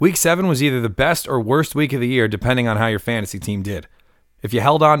Week 7 was either the best or worst week of the year, depending on how your fantasy team did. If you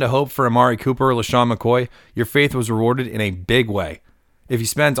held on to hope for Amari Cooper or LaShawn McCoy, your faith was rewarded in a big way. If you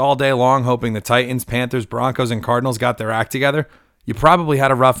spent all day long hoping the Titans, Panthers, Broncos, and Cardinals got their act together, you probably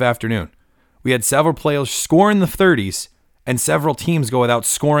had a rough afternoon. We had several players score in the 30s, and several teams go without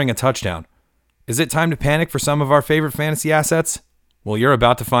scoring a touchdown. Is it time to panic for some of our favorite fantasy assets? Well, you're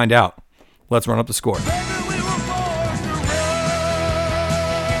about to find out. Let's run up the score.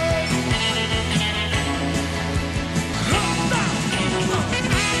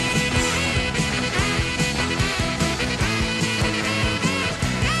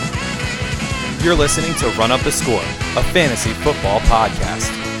 You're listening to Run Up the Score, a fantasy football podcast.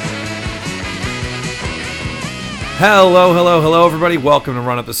 Hello, everybody. Welcome to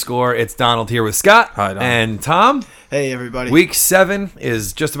Run Up the Score. It's Donald here with Scott. Hi, Donald. And Tom. Hey, everybody. Week 7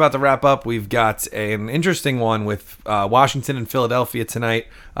 is just about to wrap up. We've got an interesting one with Washington and Philadelphia tonight.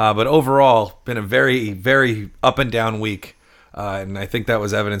 But overall, been a very, very up and down week. And I think that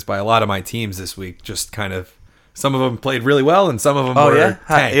was evidenced by a lot of my teams this week. Just kind of, some of them played really well and some of them were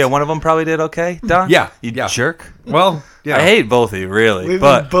tanked. Yeah, one of them probably did okay, Don? Yeah. You yeah. jerk. Well, yeah. I hate both of you, really. We've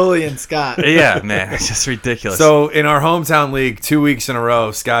but been bullying Scott. yeah, man, it's just ridiculous. So in our hometown league, 2 weeks in a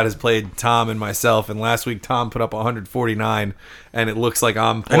row, Scott has played Tom and myself. And last week, Tom put up 149, and it looks like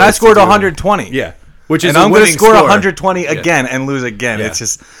I'm poised and I scored to do- 120. Yeah, which is and a I'm going to winning score score. 120 again and lose again. Yeah. It's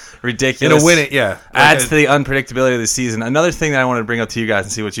just ridiculous. In a win it, yeah. Adds to the unpredictability of the season. Another thing that I wanted to bring up to you guys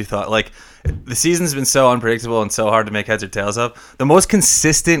and see what you thought. Like, the season's been so unpredictable and so hard to make heads or tails of. The most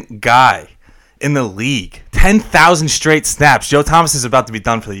consistent guy in the league, 10,000 straight snaps. Joe Thomas is about to be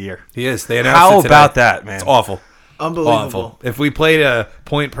done for the year. He is. They announced How it today. about that, man? It's awful. Unbelievable. Awful. If we played a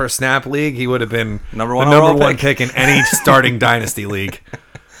point per snap league, he would have been Number one the number overall one pick. pick in any starting dynasty league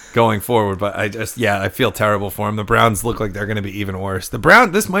going forward. But I feel terrible for him. The Browns look like they're going to be even worse.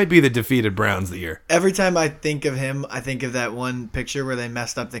 This might be the defeated Browns of the year. Every time I think of him, I think of that one picture where they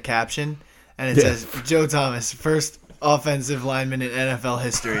messed up the caption, and it Yeah. says, Joe Thomas, first offensive lineman in NFL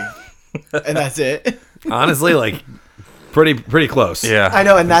history. And that's it. Honestly, like pretty close. Yeah. I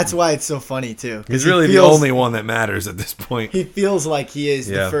know, and that's why it's so funny, too. 'Cause He's he really the feels- only one that matters at this point. He feels like he is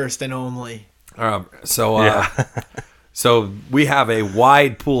Yeah. the first and only. So we have a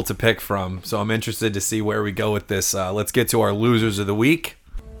wide pool to pick from. So I'm interested to see where we go with this. Let's get to our losers of the week.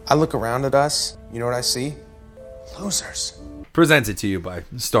 I look around at us, you know what I see? Losers. Presented to you by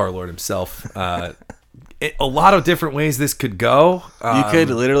Star-Lord himself. A lot of different ways this could go. You could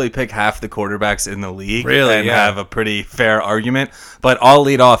literally pick half the quarterbacks in the league Really, and yeah. have a pretty fair argument. But I'll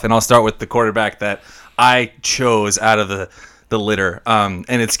lead off, and I'll start with the quarterback that I chose out of the litter, and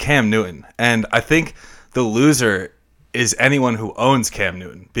it's Cam Newton. And I think the loser is anyone who owns Cam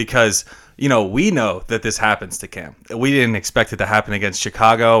Newton because, you know that this happens to Cam. We didn't expect it to happen against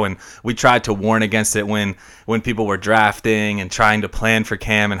Chicago, and we tried to warn against it when people were drafting and trying to plan for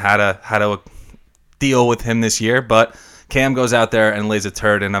Cam and how to deal with him this year. But Cam goes out there and lays a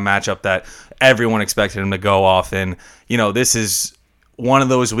turd in a matchup that everyone expected him to go off in. This is one of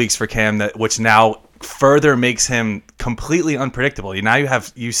those weeks for Cam which now further makes him completely unpredictable.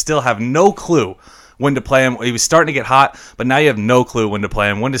 You still have no clue when to play him. He was starting to get hot, but now you have no clue when to play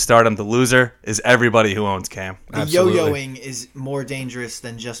him, when to start him. The loser is everybody who owns Cam. The Absolutely. yo-yoing is more dangerous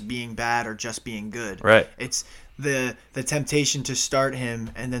than just being bad or just being good. Right. It's the temptation to start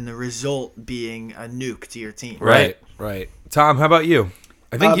him and then the result being a nuke to your team. Right. Tom, how about you?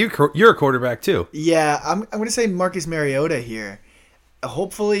 I think you're a quarterback too. Yeah, I'm going to say Marcus Mariota here.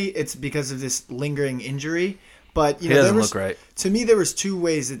 Hopefully it's because of this lingering injury, but He doesn't look right. To me, there was two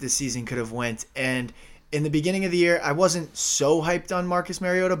ways that this season could have went, and in the beginning of the year, I wasn't so hyped on Marcus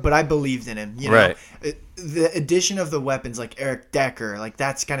Mariota, but I believed in him. Right. The addition of the weapons like Eric Decker, like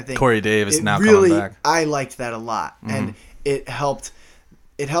that kind of thing. Corey Davis it now really, coming back. I liked that a lot, and it helped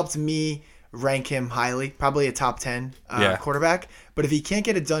me rank him highly, probably a top 10 quarterback. But if he can't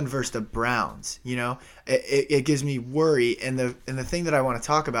get it done versus the Browns, it gives me worry. And the thing that I want to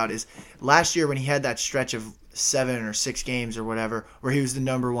talk about is last year when he had that stretch of 7 or 6 games or whatever where he was the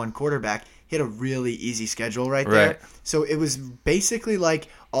number one quarterback, he had a really easy schedule right there. Right. So it was basically like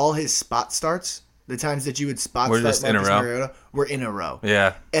all his spot starts, the times that you would spot Were start just in a Marcus row. Mariota, were in a row.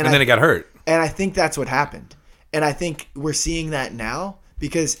 Yeah. And then he got hurt. And I think that's what happened. And I think we're seeing that now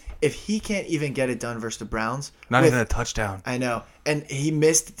because if he can't even get it done versus the Browns. Not even a touchdown. I know. And he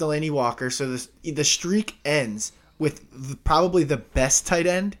missed Delaney Walker. So the streak ends with probably the best tight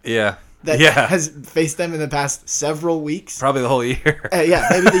end. Yeah. that Yeah. has faced them in the past several weeks. Probably the whole year. Yeah,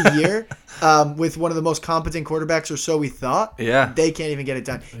 maybe the year. With one of the most competent quarterbacks, or so we thought. Yeah. They can't even get it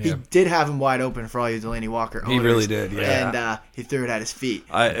done. He did have him wide open for all you Delaney Walker owners. He really did, yeah. And he threw it at his feet.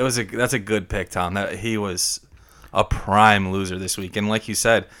 That's a good pick, Tom. That he was a prime loser this week, and like you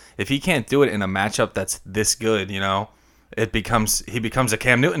said, if he can't do it in a matchup that's this good, he becomes a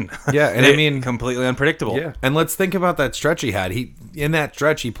Cam Newton. Yeah, and I mean, completely unpredictable. Yeah, and let's think about that stretch he had. In that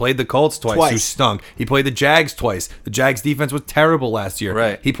stretch, he played the Colts twice, who stunk. He played the Jags twice. The Jags defense was terrible last year.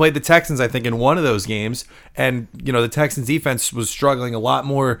 Right. He played the Texans, I think, in one of those games, and the Texans defense was struggling a lot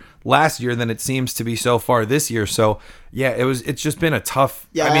more last year than it seems to be so far this year. So yeah, it's just been a tough.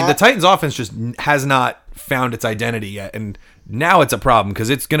 Yeah, I mean, the Titans offense just has not found its identity yet, and now it's a problem because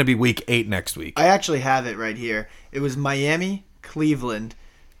it's going to be week 8 next week. I actually have it right here. It was Miami, Cleveland,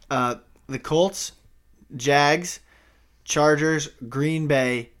 the Colts, Jags, Chargers, Green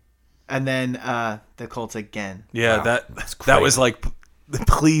Bay, and then the Colts again. Yeah, Wow. that was like,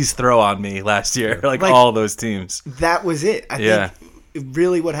 please throw on me last year, like all those teams. That was it. I think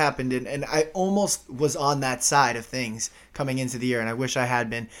really what happened, and I almost was on that side of things coming into the year, and I wish I had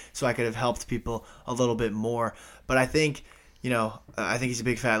been, so I could have helped people a little bit more. But I think, I think he's a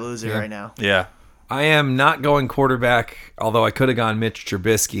big fat loser right now. Yeah. I am not going quarterback, although I could have gone Mitch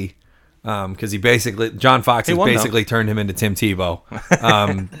Trubisky because John Fox has basically turned him into Tim Tebow.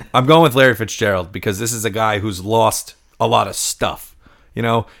 I'm going with Larry Fitzgerald because this is a guy who's lost a lot of stuff,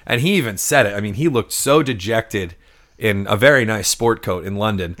 and he even said it. I mean, he looked so dejected in a very nice sport coat in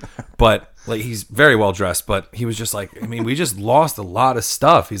London, but he's very well dressed, but he was just like, I mean, we just lost a lot of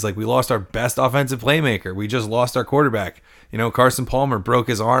stuff. He's like, we lost our best offensive playmaker. We just lost our quarterback. Carson Palmer broke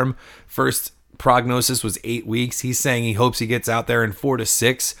his arm. First prognosis was 8 weeks. He's saying he hopes he gets out there in 4 to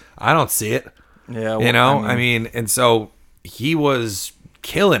 6. I don't see it. Yeah. I mean, and so he was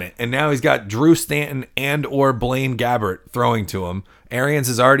killing it. And now he's got Drew Stanton and or Blaine Gabbert throwing to him. Arians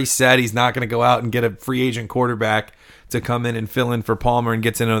has already said he's not going to go out and get a free agent quarterback to come in and fill in for Palmer and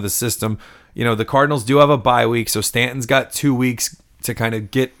get to know the system. The Cardinals do have a bye week, so Stanton's got 2 weeks to kind of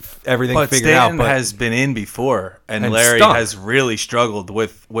get everything figured out. But Stanton has been in before, and Larry has really struggled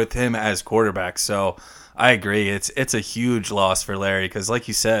with him as quarterback. So I agree. It's a huge loss for Larry because, like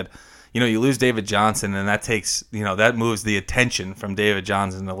you said, you lose David Johnson, and that takes that moves the attention from David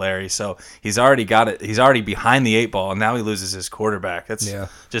Johnson to Larry. So he's already got it. He's already behind the 8 ball, and now he loses his quarterback. That's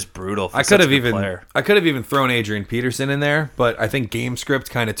just brutal. For I could have even thrown Adrian Peterson in there, but I think game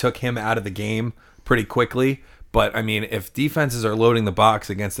script kind of took him out of the game pretty quickly. But, I mean, if defenses are loading the box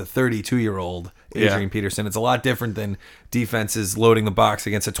against a 32-year-old Adrian Peterson, it's a lot different than defenses loading the box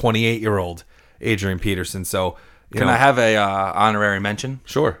against a 28-year-old Adrian Peterson. So, Can I have a honorary mention?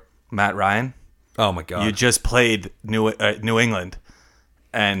 Sure. Matt Ryan. Oh, my God. You just played New England,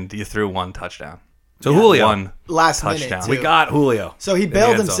 and you threw 1 touchdown. So Julio. 1 last touchdown. minute, too. We got Julio. So he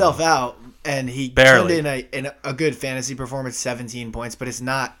bailed himself out, and he Barely. turned in a good fantasy performance, 17 points, but it's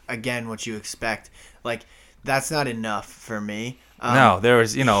not, again, what you expect. That's not enough for me. No, there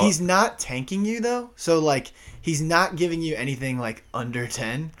was, He's not tanking you, though. So, he's not giving you anything, under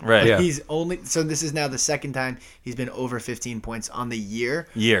 10. Right. Yeah. He's only... So, this is now the second time he's been over 15 points on the year.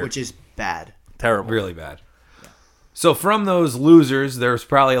 Which is bad. Terrible. Really bad. Yeah. So, from those losers, there's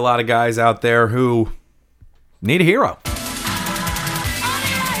probably a lot of guys out there who need a hero.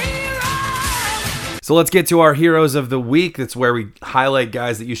 So, let's get to our heroes of the week. That's where we highlight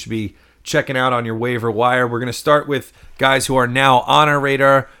guys that you should be checking out on your waiver wire. We're going to start with guys who are now on our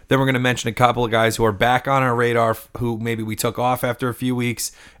radar. Then we're going to mention a couple of guys who are back on our radar who maybe we took off after a few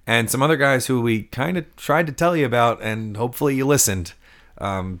weeks, and some other guys who we kind of tried to tell you about, and hopefully you listened.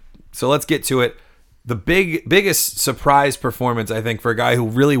 So let's get to it. The biggest surprise performance, I think, for a guy who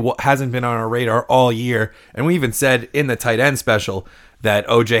really hasn't been on our radar all year, and we even said in the tight end special that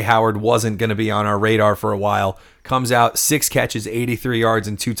O.J. Howard wasn't going to be on our radar for a while, comes out 6 catches, 83 yards,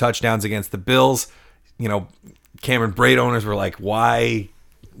 and 2 touchdowns against the Bills. Cameron Brate owners were like, why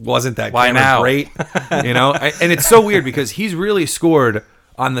wasn't that Cameron Brate? And it's so weird because he's really scored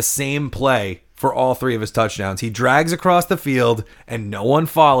on the same play for all 3 of his touchdowns. He drags across the field, and no one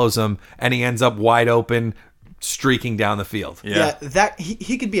follows him, and he ends up wide open, streaking down the field. Yeah, that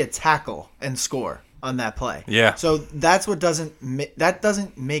he could be a tackle and score on that play. Yeah. So that's what doesn't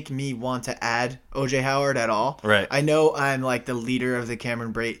make me want to add O.J. Howard at all. Right. I know I'm the leader of the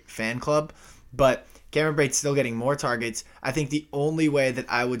Cameron Brate fan club, but Cameron Brate's still getting more targets. I think the only way that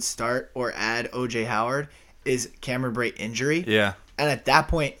I would start or add O.J. Howard is Cameron Brate injury. Yeah. And at that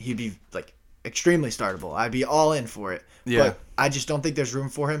point, he'd be extremely startable. I'd be all in for it. Yeah. But I just don't think there's room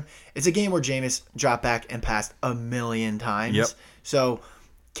for him. It's a game where Jameis dropped back and passed 1,000,000 times. Yep. So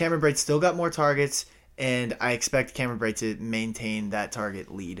Cameron Brate still got more targets, and I expect Cameron Brate to maintain that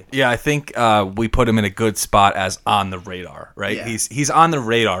target lead. Yeah, I think we put him in a good spot as on the radar, right? Yeah. He's on the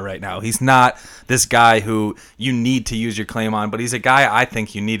radar right now. He's not this guy who you need to use your claim on, but he's a guy I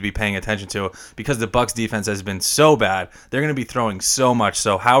think you need to be paying attention to because the Bucs defense has been so bad. They're going to be throwing so much,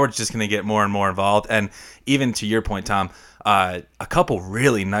 so Howard's just going to get more and more involved. And even to your point, Tom, a couple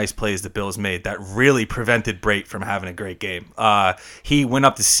really nice plays the Bills made that really prevented Brate from having a great game. He went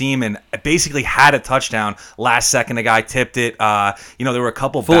up the seam and basically had a touchdown. Last second, the guy tipped it. There were a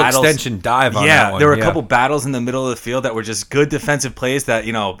couple Full battles. extension dive on that one. There were a couple battles in the middle of the field that were just good defensive plays that,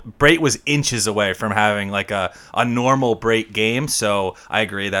 Brate was inches away from having like a normal Brate game. So I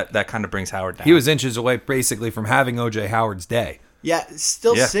agree that kind of brings Howard down. He was inches away basically from having O.J. Howard's day. Yeah,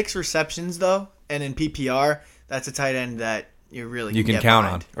 still 6 receptions, though, and in PPR, that's a tight end that you can count behind.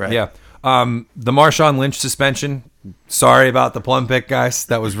 on. Right. Yeah. The Marshawn Lynch suspension. Sorry about the plum pick, guys.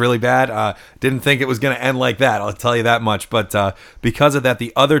 That was really bad. Didn't think it was going to end like that. I'll tell you that much. But because of that,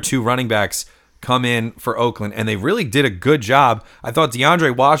 the other two running backs come in for Oakland, and they really did a good job. I thought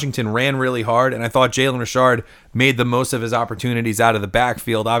DeAndre Washington ran really hard, and I thought Jalen Richard made the most of his opportunities out of the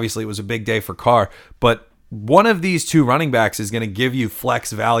backfield. Obviously, it was a big day for Carr, but one of these two running backs is going to give you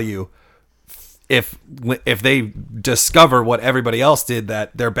flex value if they discover what everybody else did,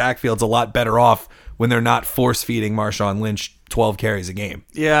 that their backfield's a lot better off when they're not force-feeding Marshawn Lynch 12 carries a game.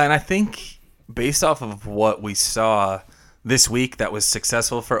 Yeah, and I think based off of what we saw this week that was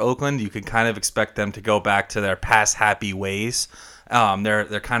successful for Oakland, you could kind of expect them to go back to their pass-happy ways.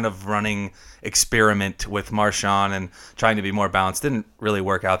 They're kind of running experiment with Marshawn and trying to be more balanced. Didn't really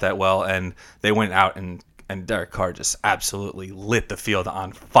work out that well, and they went out and Derek Carr just absolutely lit the field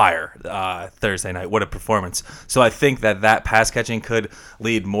on fire Thursday night. What a performance. So I think that pass catching could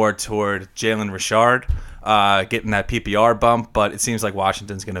lead more toward Jalen Richard getting that PPR bump, but it seems like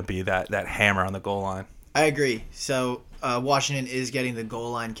Washington's going to be that hammer on the goal line. I agree. So Washington is getting the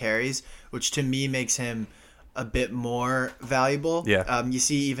goal line carries, which to me makes him a bit more valuable. Yeah. You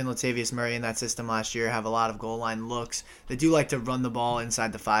see even Latavius Murray in that system last year have a lot of goal line looks. They do like to run the ball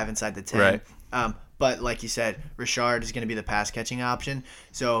inside the 5, inside the 10. Right. But like you said, Richard is going to be the pass-catching option.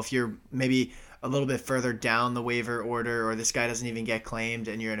 So if you're maybe a little bit further down the waiver order, or this guy doesn't even get claimed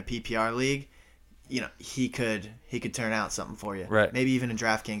and you're in a PPR league, he could turn out something for you. Right. Maybe even a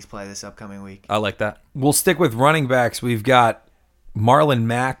DraftKings play this upcoming week. I like that. We'll stick with running backs. We've got Marlon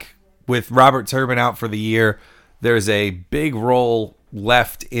Mack with Robert Turbin out for the year. There's a big role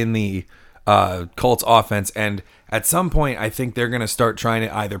left in the Colts offense, and at some point I think they're going to start trying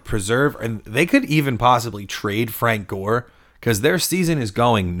to either preserve, and they could even possibly trade Frank Gore, because their season is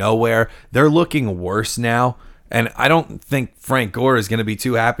going nowhere. They're looking worse now, and I don't think Frank Gore is going to be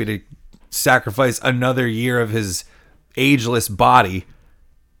too happy to sacrifice another year of his ageless body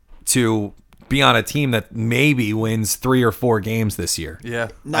to be on a team that maybe wins 3 or 4 games this year. Yeah.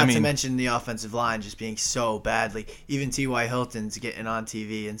 Not to mention the offensive line just being so badly. Even T.Y. Hilton's getting on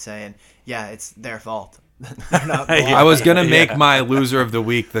TV and saying, yeah, it's their fault. They're not I was going to make my loser of the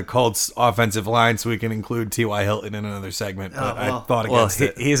week the Colts offensive line so we can include T.Y. Hilton in another segment, but I thought against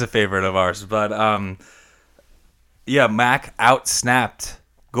it. He's a favorite of ours. But, Mack out-snapped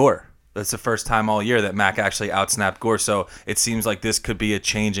Gore. That's the first time all year that Mack actually outsnapped Gore. So it seems like this could be a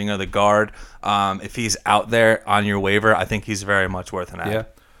changing of the guard. If he's out there on your waiver, I think he's very much worth an ad.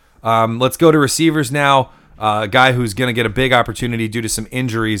 Yeah. Let's go to receivers now. A guy who's going to get a big opportunity due to some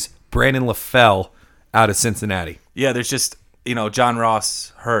injuries, Brandon LaFell out of Cincinnati. Yeah, there's just, John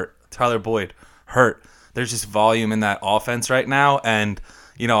Ross hurt, Tyler Boyd hurt. There's just volume in that offense right now. And,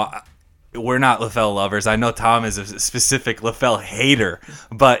 we're not LaFell lovers. I know Tom is a specific LaFell hater,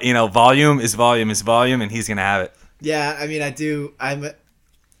 but volume is volume is volume, and he's gonna have it. Yeah, I mean, I do. I'm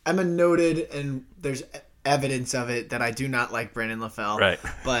a noted, and there's evidence of it that I do not like Brandon LaFell. Right.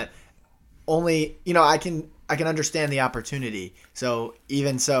 But only I can understand the opportunity. So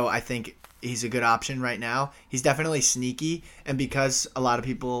even so, I think he's a good option right now. He's definitely sneaky, and because a lot of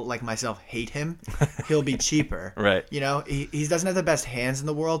people like myself hate him, he'll be cheaper. Right. He doesn't have the best hands in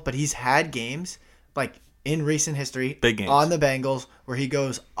the world, but he's had games like in recent history, big games on the Bengals where he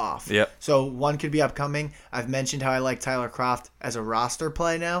goes off. Yep. So one could be upcoming. I've mentioned how I like Tyler Kroft as a roster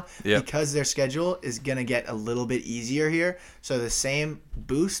play now because their schedule is going to get a little bit easier here. So the same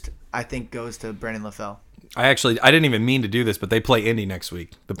boost, I think, goes to Brandon LaFell. I didn't even mean to do this, but they play Indy next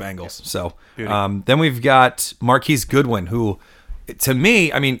week, the Bengals. So then we've got Marquise Goodwin, who, to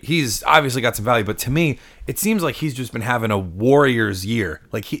me, I mean, he's obviously got some value, but to me, it seems like he's just been having a Warriors year.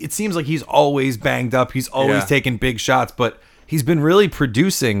 Like it seems like he's always banged up. He's always taking big shots, but he's been really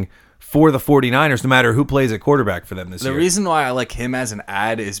producing for the 49ers, no matter who plays at quarterback for them this year. The reason why I like him as an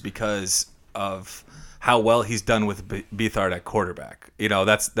ad is because of how well he's done with Beathard at quarterback. You know,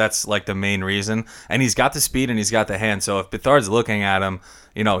 that's like the main reason. And he's got the speed and he's got the hand. So if Beathard's looking at him,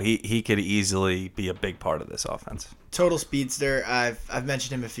 you know, he could easily be a big part of this offense. Total speedster. I've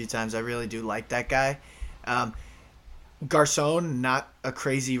mentioned him a few times. I really do like that guy. Garcon, not a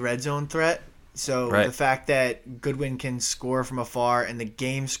crazy red zone threat. So the fact that Goodwin can score from afar and the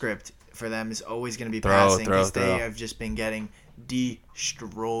game script for them is always going to be passing because they have just been getting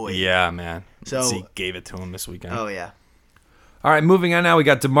destroyed. Yeah, man. So Zeke gave it to him this weekend. Oh, yeah. All right, moving on now. We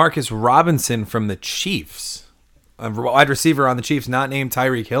got Demarcus Robinson from the Chiefs. A wide receiver on the Chiefs, not named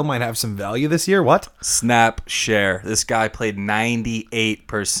Tyreek Hill, might have some value this year. What? Snap share. This guy played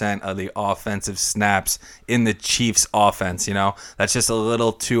 98% of the offensive snaps in the Chiefs offense. You know, that's just a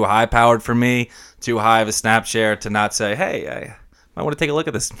little too high powered for me, too high of a snap share to not say, hey, I want to take a look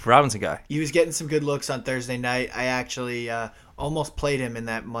at this Robinson guy. He was getting some good looks on Thursday night. I actually almost played him in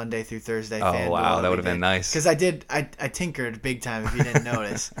that Monday through Thursday. Oh, wow. That would have been nice. Because I tinkered big time if you didn't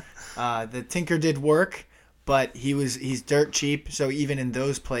notice. The tinker did work, but he's dirt cheap. So even in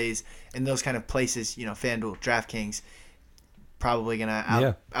those plays, in those kind of places, you know, FanDuel, DraftKings, probably going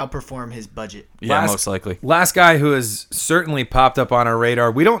to outperform his budget. Yeah, most likely. Last guy who has certainly popped up on our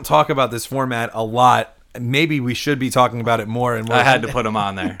radar. We don't talk about this format a lot. Maybe we should be talking about it more and more. I had to put him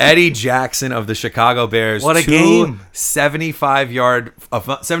on there. Eddie Jackson of the Chicago Bears. What a game. 75-yard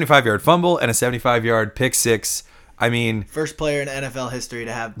fumble and a 75-yard pick six. I mean, first player in NFL history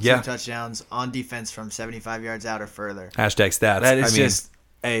to have 2 touchdowns on defense from 75 yards out or further. Hashtag stats. That is just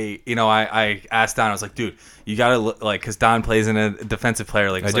I asked Don, I was like, dude, you got to look, like, because Don plays in a defensive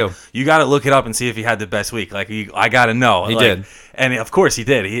player league. I do. You got to look it up and see if he had the best week. Like, I got to know. He did. And of course he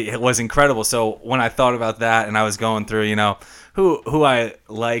did. It was incredible. So when I thought about that and I was going through, you know, who I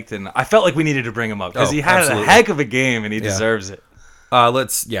liked, and I felt like we needed to bring him up because he had a heck of a game and he deserves it.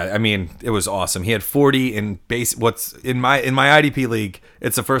 I mean, it was awesome. He had 40 in base. What's in my IDP league,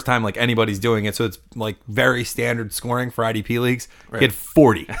 it's the first time like anybody's doing it, so it's like very standard scoring for IDP leagues. Right. He had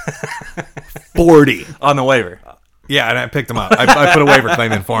 40. 40 on the waiver. Yeah, and I picked him up. I put a waiver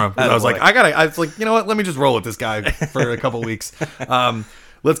claim in for him. I was like, I was like, you know what? Let me just roll with this guy for a couple weeks.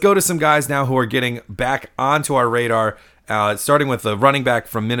 Let's go to some guys now who are getting back onto our radar. Starting with the running back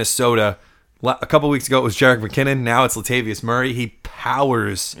from Minnesota. A couple weeks ago, it was Jerick McKinnon. Now it's Latavius Murray. He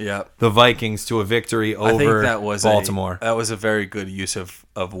powers the Vikings to a victory over Baltimore. That was a very good use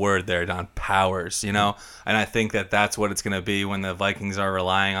of word there, Don. Powers, you know? And I think that's what it's going to be when the Vikings are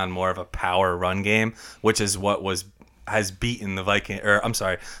relying on more of a power run game, which is what has beaten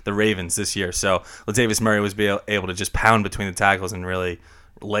the Ravens this year. So Latavius Murray was able to just pound between the tackles and really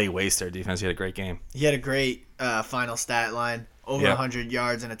lay waste their defense. He had a great game. He had a great final stat line, over 100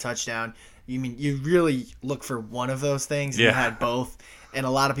 yards and a touchdown. You mean you really look for one of those things, and you had both, and a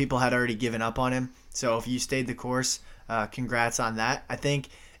lot of people had already given up on him. So if you stayed the course, congrats on that. I think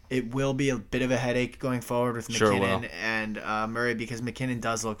it will be a bit of a headache going forward with McKinnon and Murray because McKinnon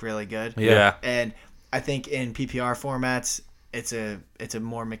does look really good. Yeah. And I think in PPR formats, it's a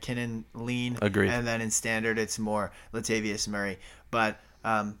more McKinnon lean. Agreed. And then in standard, it's more Latavius Murray. But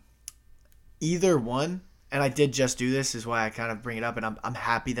either one. And I did just do this, is why I kind of bring it up, and I'm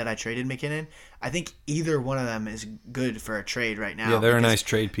happy that I traded McKinnon. I think either one of them is good for a trade right now. Yeah, they're a nice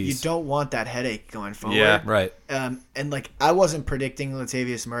trade piece. You don't want that headache going forward. Yeah, right. And like I wasn't predicting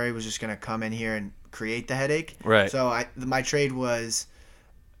Latavius Murray was just going to come in here and create the headache. Right. So my trade was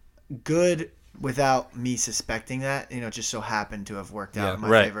good without me suspecting that. You know, it just so happened to have worked out in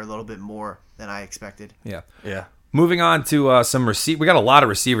my favor a little bit more than I expected. Yeah. Yeah. Moving on to some we got a lot of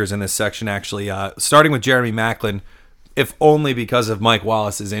receivers in this section, actually. Starting with Jeremy Maclin, if only because of Mike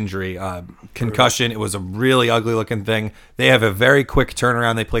Wallace's injury. Concussion, it was a really ugly-looking thing. They have a very quick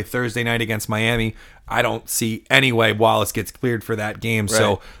turnaround. They play Thursday night against Miami. I don't see any way Wallace gets cleared for that game. Right.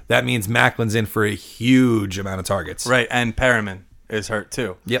 So that means Maclin's in for a huge amount of targets. Right, and Perriman is hurt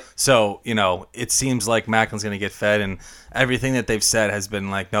too. Yep. So, you know, it seems like Maclin's going to get fed, and everything that they've said has been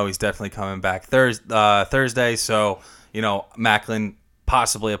like, no, he's definitely coming back Thursday. So, you know, Maclin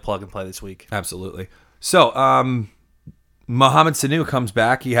possibly a plug and play this week. Absolutely. So, Mohamed Sanu comes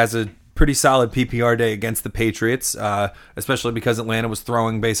back. He has a pretty solid PPR day against the Patriots, especially because Atlanta was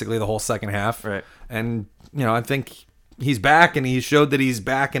throwing basically the whole second half. Right. And, you know, I think he's back, and he showed that he's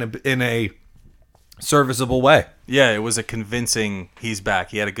back in a serviceable way. Yeah, it was a convincing he's back.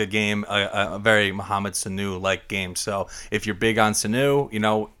 He had a good game, a very Mohamed Sanu-like game. So if you're big on Sanu, you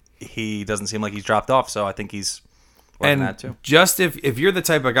know, he doesn't seem like he's dropped off. So I think he's working that too. Just if you're the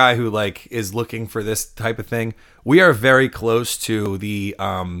type of guy who like is looking for this type of thing, we are very close to the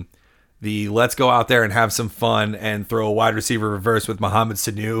let's go out there and have some fun and throw a wide receiver reverse with Mohamed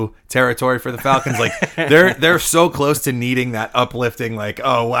Sanu territory for the Falcons. Like they're so close to needing that uplifting, like,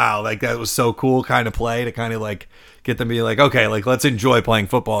 oh wow, like that was so cool kind of play to kind of like get them to be like, okay, like let's enjoy playing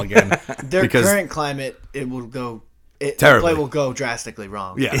football again. Their current climate, the terribly. play will go drastically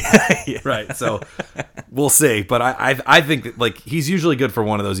wrong. Yeah. Right. So we'll see. But I think that, like, he's usually good for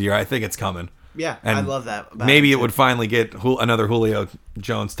one of those a year. I think it's coming. Yeah, And I love that. about Maybe him, it would finally get another Julio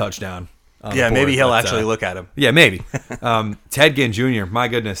Jones touchdown. on the Yeah, maybe board, he'll but, actually look at him. Yeah, maybe. Ted Ginn Jr., my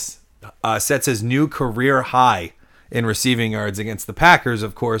goodness, sets his new career high in receiving yards against the Packers,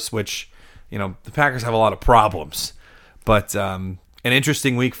 of course, which, the Packers have a lot of problems. But an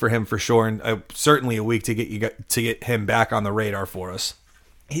interesting week for him for sure, and certainly a week to get him back on the radar for us.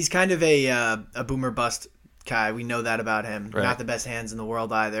 He's kind of a boomer bust guy. We know that about him. Right. Not the best hands in the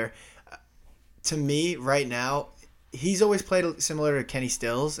world either. To me, right now, he's always played similar to Kenny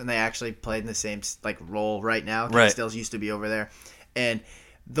Stills, and they actually played in the same role right now. Kenny Right. Stills used to be over there, and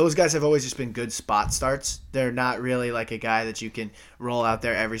those guys have always just been good spot starts. They're not really like a guy that you can roll out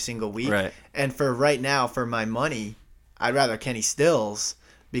there every single week. Right. And for right now, for my money, I'd rather Kenny Stills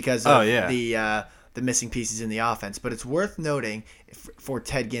because of the missing pieces in the offense. But it's worth noting for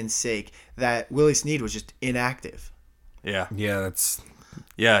Ted Ginn's sake that Willie Snead was just inactive. Yeah.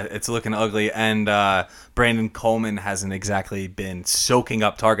 Yeah, It's looking ugly. And Brandon Coleman hasn't exactly been soaking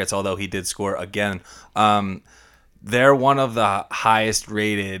up targets, although he did score again. They're one of the highest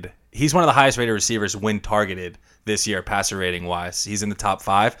rated. He's one of the highest rated receivers when targeted this year, passer rating wise. He's in the top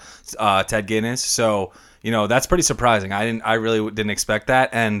 5. Ted Ginn is. So, that's pretty surprising. I really didn't expect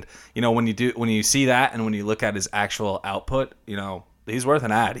that. And, when you see that and when you look at his actual output, he's worth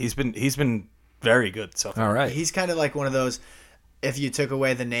an ad. He's been very good so far. all right. He's kind of like one of those, if you took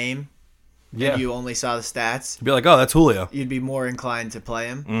away the name Yeah. and you only saw the stats, Be like, oh, that's Julio. you'd be more inclined to play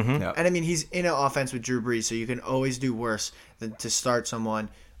him. Yeah. And I mean, he's in an offense with Drew Brees, so you can always do worse than to start someone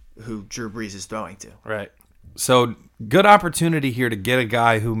who Drew Brees is throwing to. Right. So good opportunity here to get a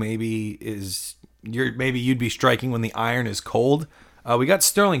guy who maybe you'd be striking when the iron is cold. We got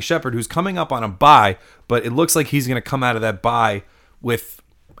Sterling Shepard, who's coming up on a bye, but it looks like he's going to come out of that bye with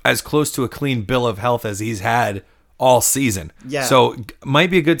as close to a clean bill of health as he's had all season. Yeah. So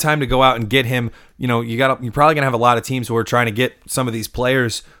might be a good time to go out and get him. You're probably going to have a lot of teams who are trying to get some of these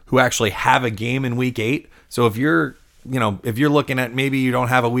players who actually have a game in week 8. So if you're looking at maybe you don't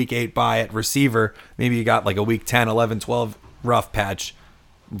have a week 8 bye at receiver, maybe you got like a week 10, 11, 12 rough patch.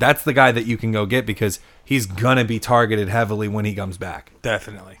 That's the guy that you can go get because he's going to be targeted heavily when he comes back.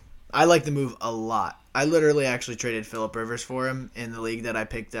 Definitely. I like the move a lot. I literally actually traded Phillip Rivers for him in the league that I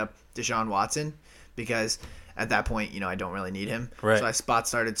picked up Deshaun Watson because at that point, I don't really need him. Right. So I spot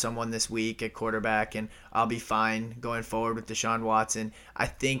started someone this week at quarterback, and I'll be fine going forward with Deshaun Watson. I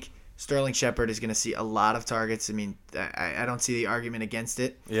think Sterling Shepard is going to see a lot of targets. I mean, I don't see the argument against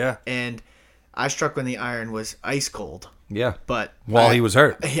it. Yeah. And I struck when the iron was ice cold. Yeah. But While he was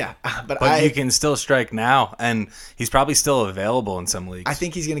hurt. Yeah. But you can still strike now, and he's probably still available in some leagues. I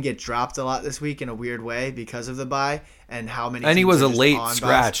think he's going to get dropped a lot this week in a weird way because of the bye and how many. And he teams was are a just late on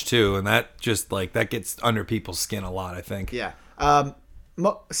scratch too, and that just that gets under people's skin a lot, I think. Yeah.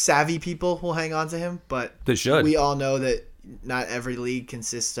 Savvy people will hang on to him, but They should. We all know that not every league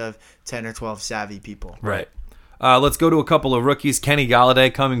consists of 10 or 12 savvy people. Right. Let's go to a couple of rookies. Kenny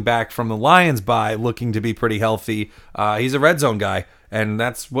Galladay coming back from the Lions bye, looking to be pretty healthy. He's a red zone guy, and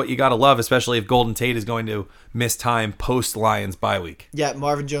that's what you got to love, especially if Golden Tate is going to miss time post-Lions bye week. Yeah,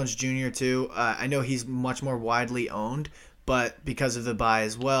 Marvin Jones Jr. too. I know he's much more widely owned, but because of the bye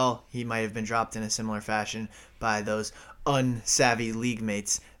as well, he might have been dropped in a similar fashion by those unsavvy league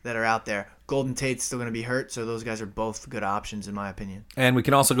mates that are out there. Golden Tate's still going to be hurt, so those guys are both good options in my opinion. And we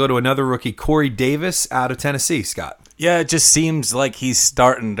can also go to another rookie, Corey Davis, out of Tennessee, Scott. Yeah, it just seems like he's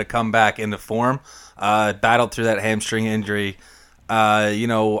starting to come back into form. Battled through that hamstring injury.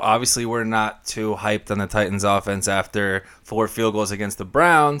 Obviously we're not too hyped on the Titans offense after 4 field goals against the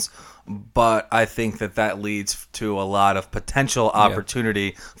Browns, but I think that leads to a lot of potential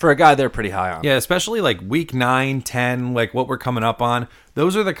opportunity for a guy they're pretty high on. Yeah, especially like week 9, 10, like what we're coming up on.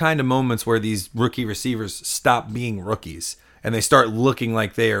 Those are the kind of moments where these rookie receivers stop being rookies and they start looking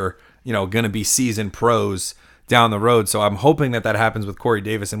like they are, going to be seasoned pros down the road. So I'm hoping that happens with Corey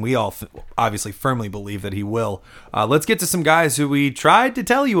Davis, and we all obviously firmly believe that he will. Let's get to some guys who we tried to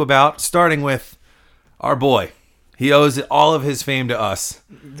tell you about, starting with our boy. He owes all of his fame to us,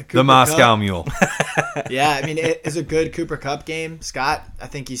 the Moscow Mule. Yeah, I mean, it is a good Cooper Kupp game. Scott, I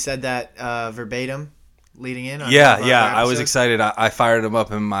think you said that verbatim leading in. On Yeah, one of our I was episodes. excited. I fired him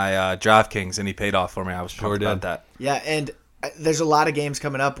up in my DraftKings, and he paid off for me. I was pumped about that. Yeah, and there's a lot of games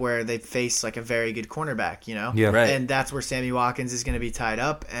coming up where they face like a very good cornerback, you know? Yeah. Right. And that's where Sammy Watkins is going to be tied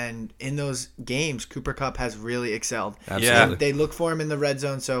up. And in those games, Cooper Kupp has really excelled. Absolutely. And they look for him in the red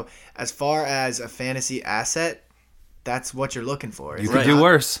zone. So as far as a fantasy asset, that's what you're looking for. You Is could it do not?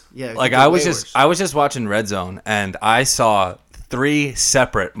 worse. Yeah. it Like could do I was way just worse. I was just watching Red Zone and I saw 3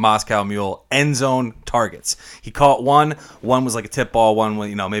 separate Moscow Mule end zone targets. He caught one was like a tip ball, one was,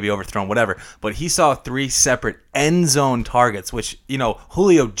 maybe overthrown, whatever. But he saw 3 separate end zone targets, which,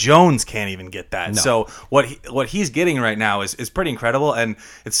 Julio Jones can't even get that. So what he's getting right now is pretty incredible, and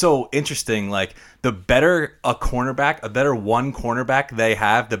it's so interesting. Like, the better a better one cornerback they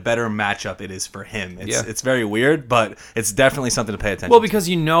have, the better matchup it is for him. It's very weird, but it's definitely something to pay attention Well, to. because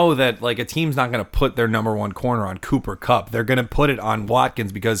that like a team's not going to put their number one corner on Cooper Kupp. They're going to put it on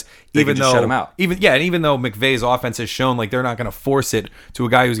Watkins because They even can just though shut him out. and even though McVay's offense has shown like they're not going to force it to a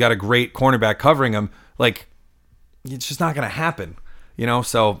guy who's got a great cornerback covering him, like it's just not going to happen.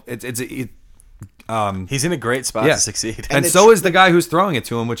 So He's in a great spot yeah. to succeed. And so is the guy who's throwing it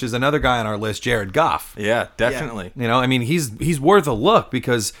to him, which is another guy on our list, Jared Goff. Yeah, definitely. He's worth a look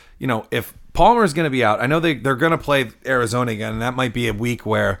because, if Palmer is going to be out, I know they're going to play Arizona again, and that might be a week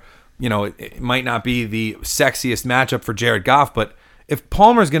where, it might not be the sexiest matchup for Jared Goff, but if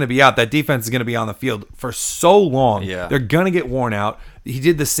Palmer's going to be out, that defense is going to be on the field for so long. Yeah. They're going to get worn out. He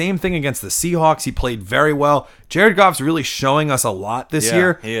did the same thing against the Seahawks. He played very well. Jared Goff's really showing us a lot this Yeah,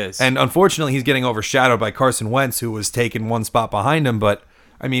 year. he is. And unfortunately, he's getting overshadowed by Carson Wentz, who was taken one spot behind him. But,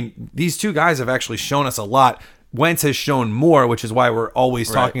 these two guys have actually shown us a lot. Wentz has shown more, which is why we're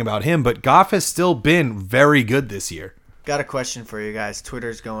always talking about him. But Goff has still been very good this year. Got a question for you guys.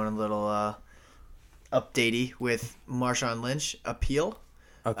 Twitter's going a little updatey with Marshawn Lynch appeal.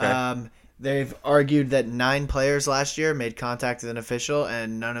 Okay. They've argued that 9 players last year made contact with an official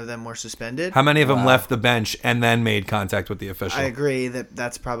and none of them were suspended. How many of them left the bench and then made contact with the official? I agree that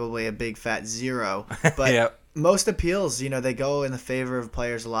that's probably a big fat 0. But Yep. most appeals, they go in the favor of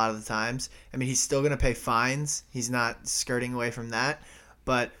players a lot of the times. He's still going to pay fines. He's not skirting away from that.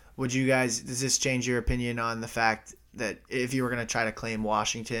 But does this change your opinion on the fact that if you were going to try to claim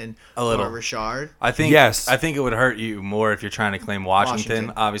Washington little. or Richard? I think Yes. I think it would hurt you more if you're trying to claim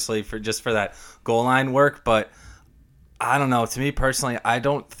Washington. Obviously for that goal line work, but I don't know. To me personally, I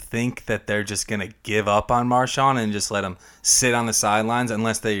don't think that they're just going to give up on Marshawn and just let him sit on the sidelines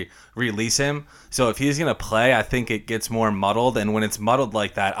unless they release him. So if he's going to play, I think it gets more muddled, and when it's muddled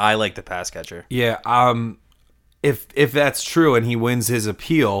like that, I like the pass catcher. Yeah. If that's true and he wins his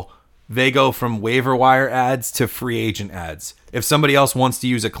appeal, they go from waiver wire ads to free agent ads. If somebody else wants to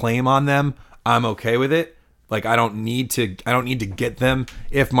use a claim on them, I'm okay with it. Like I don't need to get them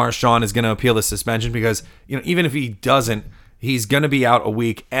if Marshawn is going to appeal the suspension because even if he doesn't, he's going to be out a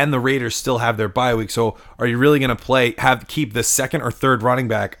week and the Raiders still have their bye week. So are you really going to keep the second or third running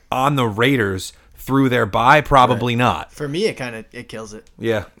back on the Raiders through their bye? Probably not. For me, it kills it.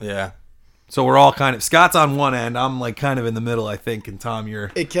 Yeah. Yeah. So we're all kind of Scott's on one end. I'm like kind of in the middle, I think, and Tom,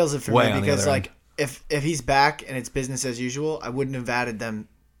 you're It kills it for way me on the because other end. if he's back and it's business as usual, I wouldn't have added them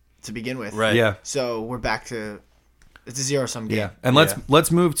to begin with. Right. Yeah. So we're back to it's a 0-sum game. Yeah, and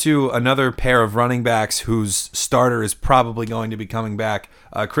let's move to another pair of running backs whose starter is probably going to be coming back.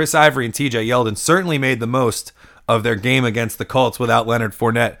 Chris Ivory and TJ Yeldon certainly made the most of their game against the Colts without Leonard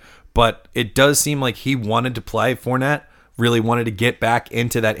Fournette, but it does seem like he wanted to play. Fournette really wanted to get back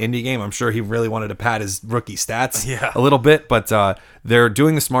into that Indy game. I'm sure he really wanted to pad his rookie stats a little bit, but they're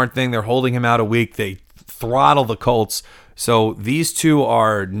doing the smart thing. They're holding him out a week. They throttle the Colts. So these two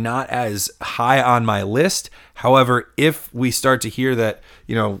are not as high on my list. However, if we start to hear that,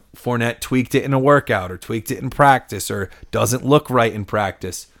 Fournette tweaked it in a workout or tweaked it in practice or doesn't look right in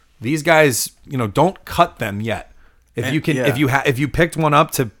practice, these guys, don't cut them yet. If you picked one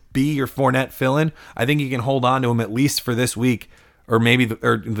up to be your Fournette fill-in, I think you can hold on to him at least for this week or maybe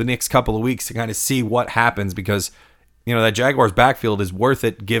the next couple of weeks to kind of see what happens because, that Jaguars backfield is worth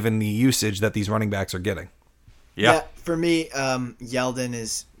it given the usage that these running backs are getting. Yeah. For me,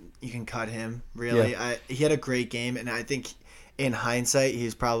 Yeldon you can cut him, really. Yeah. He had a great game, and I think in hindsight,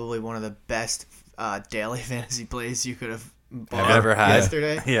 he's probably one of the best daily fantasy plays you could have bought ever had.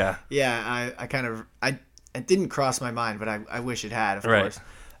 yesterday. Yeah. Yeah, it didn't cross my mind, but I wish it had, of course.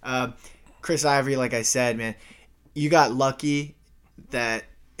 Chris Ivory, like I said, man, you got lucky that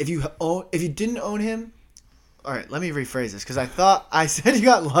if you didn't own him. All right, let me rephrase this because I said you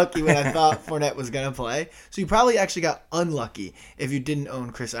got lucky when I thought Fournette was going to play. So you probably actually got unlucky if you didn't own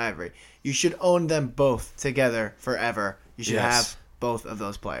Chris Ivory. You should own them both together forever. You should have both of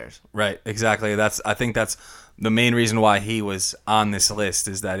those players. Right, exactly. I think that's the main reason why he was on this list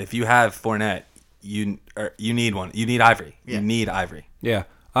is that if you have Fournette, you need one. You need Ivory. Yeah. You need Ivory. Yeah.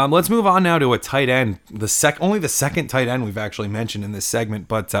 Let's move on now to a tight end. Only the second tight end we've actually mentioned in this segment,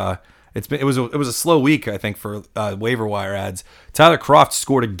 but it was a slow week, I think, for waiver wire ads. Tyler Kroft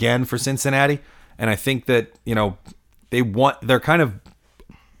scored again for Cincinnati, and I think that they're kind of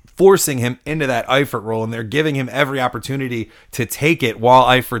forcing him into that Eifert role, and they're giving him every opportunity to take it while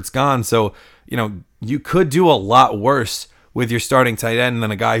Eifert's gone. So you could do a lot worse with your starting tight end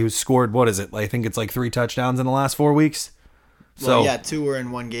than a guy who's scored, what is it? I think it's like 3 touchdowns in the last 4 weeks. Well, yeah, 2 were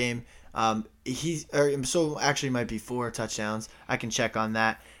in one game. So actually might be 4 touchdowns. I can check on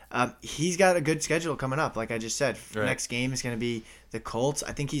that. He's got a good schedule coming up. Like I just said, next game is going to be the Colts.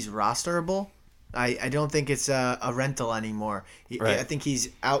 I think he's rosterable. I don't think it's a rental anymore. I think he's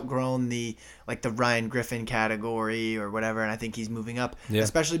outgrown the Ryan Griffin category or whatever, and I think he's moving up,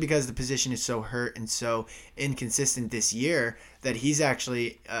 especially because the position is so hurt and so inconsistent this year that he's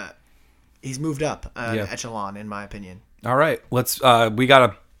actually he's moved up echelon, in my opinion. All right, we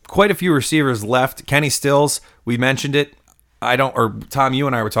got quite a few receivers left. Kenny Stills, we mentioned it. Tom, you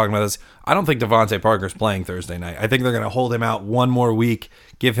and I were talking about this. I don't think Devontae Parker's playing Thursday night. I think they're going to hold him out one more week,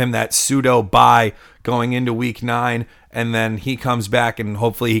 give him that pseudo bye going into week 9, and then he comes back and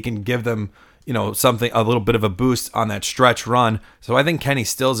hopefully he can give them, something, a little bit of a boost on that stretch run. So I think Kenny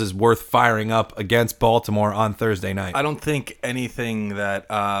Stills is worth firing up against Baltimore on Thursday night. I don't think anything that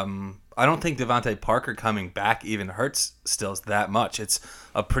I don't think Devontae Parker coming back even hurts Stills that much. It's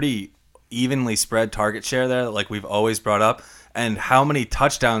a pretty evenly spread target share there, like we've always brought up. And how many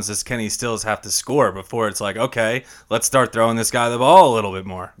touchdowns does Kenny Stills have to score before it's like, okay, let's start throwing this guy the ball a little bit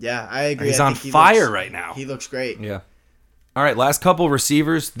more? Yeah, I agree. He's on fire right now. He looks great. Yeah. All right, last couple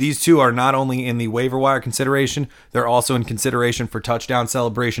receivers. These two are not only in the waiver wire consideration, they're also in consideration for touchdown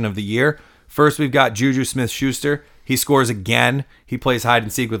celebration of the year. First, we've got Juju Smith-Schuster. He scores again. He plays hide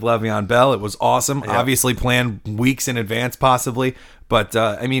and seek with Le'Veon Bell. It was awesome. Yep. Obviously planned weeks in advance, possibly. But,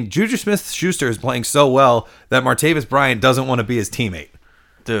 Juju Smith-Schuster is playing so well that Martavis Bryant doesn't want to be his teammate.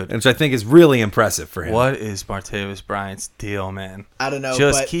 Dude. Which I think is really impressive for him. What is Martavis Bryant's deal, man? I don't know.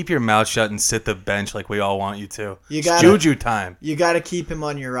 Just keep your mouth shut and sit the bench like we all want you to. It's Juju time. You got to keep him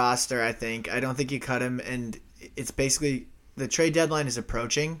on your roster, I think. I don't think you cut him. And it's basically the trade deadline is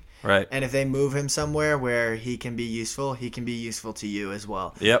approaching. Right. And if they move him somewhere where he can be useful to you as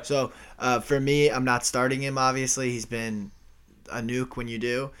well. Yep. So for me, I'm not starting him, obviously. He's been a nuke when you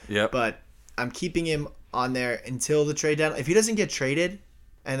do. Yep. But I'm keeping him on there until the trade deadline. If he doesn't get traded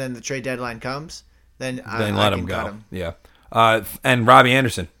and then the trade deadline comes, then I let can him go. cut him. Yeah. And Robbie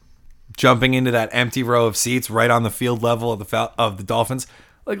Anderson jumping into that empty row of seats right on the field level of the Dolphins.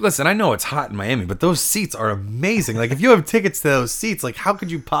 Like, listen, I know it's hot in Miami, but those seats are amazing. Like, if you have tickets to those seats, like, how could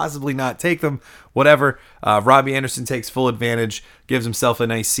you possibly not take them? Whatever. Robbie Anderson takes full advantage, gives himself a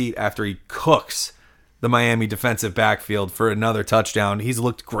nice seat after he cooks the Miami defensive backfield for another touchdown. He's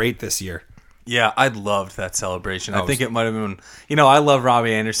looked great this year. Yeah, I loved that celebration. I think it might have been, I love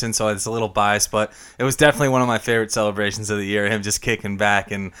Robbie Anderson, so it's a little biased, but it was definitely one of my favorite celebrations of the year, him just kicking back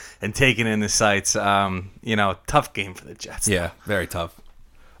and taking in the sights. Tough game for the Jets. Yeah, very tough.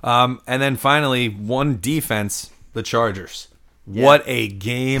 And then finally, one defense, the Chargers. Yeah. What a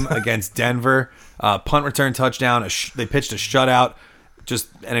game against Denver. Punt return touchdown. They pitched a shutout. Just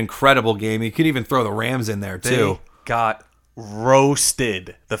an incredible game. You could even throw the Rams in there, too. They got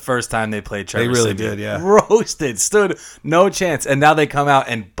roasted the first time they played Trevor They really Siemian. did, yeah. Roasted. Stood no chance. And now they come out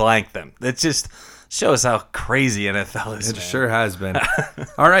and blank them. It just shows how crazy NFL is, It sure has been.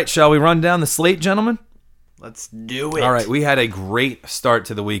 All right, shall we run down the slate, gentlemen? Let's do it. All right, we had a great start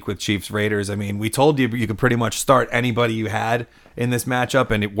to the week with Chiefs-Raiders. I mean, we told you could pretty much start anybody you had in this matchup,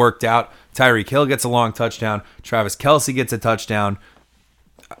 and it worked out. Tyreek Hill gets a long touchdown. Travis Kelce gets a touchdown.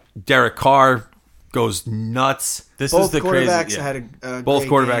 Derek Carr goes nuts. Both quarterbacks had a Both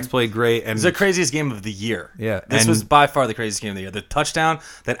great quarterbacks game. played great. And It was the craziest game of the year. Yeah. This was by far the craziest game of the year. The touchdown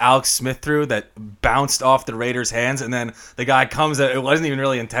that Alex Smith threw that bounced off the Raiders' hands, and then the guy comes that it wasn't even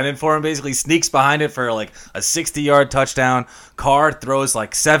really intended for him, basically sneaks behind it for like a 60-yard touchdown. Carr throws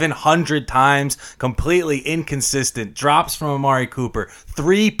like 700 times, completely inconsistent, drops from Amari Cooper.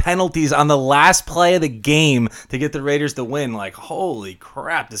 3 penalties on the last play of the game to get the Raiders to win. Like, holy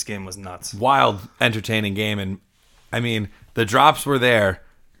crap, this game was nuts. wild, entertaining game. And, I mean, the drops were there,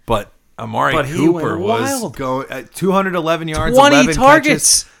 but Amari Cooper was going 211 yards, 20 11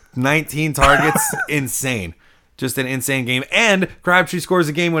 targets. catches, 19 targets. Insane. Just an insane game. And Crabtree scores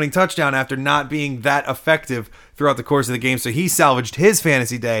a game-winning touchdown after not being that effective throughout the course of the game. So he salvaged his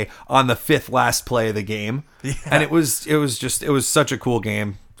fantasy day on the 5th last play of the game. Yeah. And it was such a cool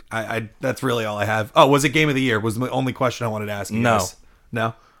game. I that's really all I have. Oh, was it game of the year? Was the only question I wanted to ask you. No. Guys.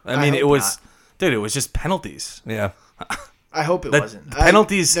 No? I mean, it was... not. Dude, it was just penalties. Yeah. I hope it wasn't.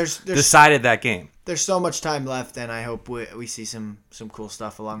 Penalties There's decided that game. there's so much time left, and I hope we see some cool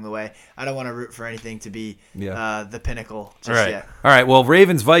stuff along the way. I don't want to root for anything to be the pinnacle just Right. yet. All right. Well,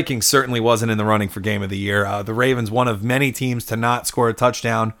 Ravens-Vikings certainly wasn't in the running for game of the year. The Ravens, one of many teams to not score a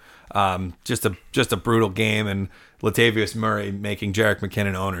touchdown. Just a brutal game, and Latavius Murray making Jerick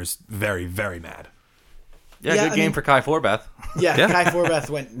McKinnon owners very, very mad. Yeah, Yeah, good I game mean- for Kai Forbath. Yeah, Yeah. Kai Forbath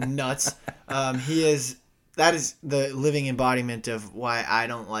went nuts. That is the living embodiment of why I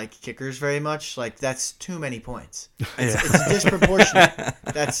don't like kickers very much. Like, that's too many points. It's disproportionate.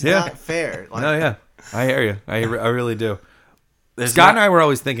 That's Yeah. not fair. Like, No, yeah. I hear you. I really do. There's Scott not- and I were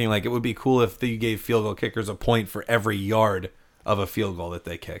always thinking, like, it would be cool if you gave field goal kickers a point for every yard of a field goal that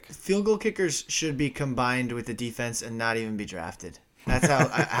they kick. field goal kickers should be combined with the defense and not even be drafted. That's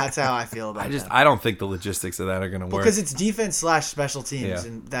how I feel about it. I don't think the logistics of that are going to work. Because it's defense / special teams, Yeah.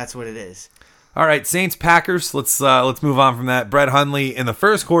 and that's what it is. All right, Saints Packers. Let's move on from that. Brett Hundley in the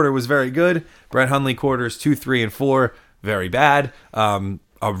first quarter was very good. Brett Hundley quarters 2, 3, and 4 very bad.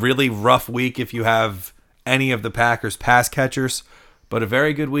 A really rough week if you have any of the Packers pass catchers, but a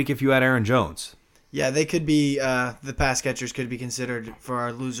very good week if you had Aaron Jones. Yeah, they could be the pass catchers could be considered for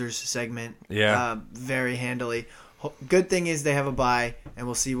our losers segment. Yeah. Very handily. Good thing is they have a bye, and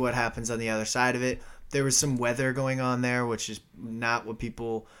we'll see what happens on the other side of it. There was some weather going on there, which is not what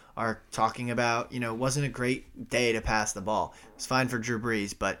people are talking about. It wasn't a great day to pass the ball. It's fine for Drew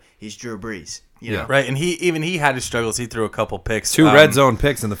Brees, but he's Drew Brees. You know? Right, and he had his struggles. He threw a couple picks. 2 red zone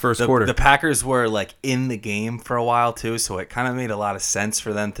picks in the first quarter. The Packers were like in the game for a while too, so it kind of made a lot of sense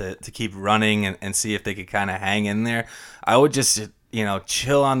for them to keep running and see if they could kind of hang in there. I would just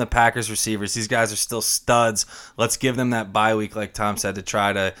chill on the Packers receivers. These guys are still studs. Let's give them that bye week, like Tom said, to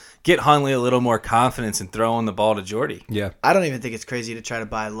try to get Hundley a little more confidence in throwing the ball to Jordy. Yeah. I don't even think it's crazy to try to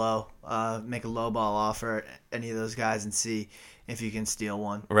buy low, make a low ball offer at any of those guys and see if you can steal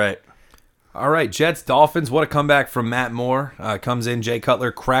one. Right. All right, Jets, Dolphins. What a comeback from Matt Moore. Comes in, Jay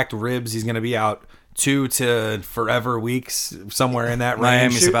Cutler, cracked ribs. He's going to be out 2 to forever weeks, somewhere in that range.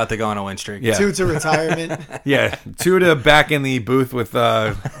 Miami's about to go on a win streak. Yeah. 2 to retirement. Yeah, 2 to back in the booth with,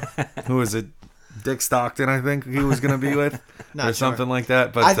 who was it? Dick Stockton, I think he was going to be with. Not or something sure. like that.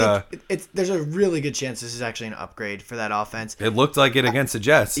 I But think there's a really good chance this is actually an upgrade for that offense. it looked like it against the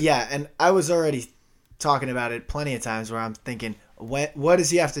Jets. Yeah, and I was already talking about it plenty of times where I'm thinking, what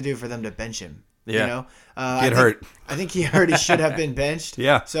does he have to do for them to bench him? Yeah. Hurt. I think he already should have been benched.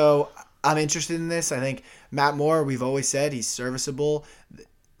 Yeah. So I'm interested in this. I think Matt Moore, we've always said he's serviceable.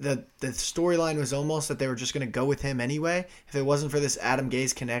 The storyline was almost that they were just going to go with him anyway. If it wasn't for this Adam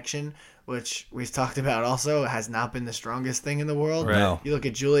Gase connection, which we've talked about also, has not been the strongest thing in the world. Right. No. You look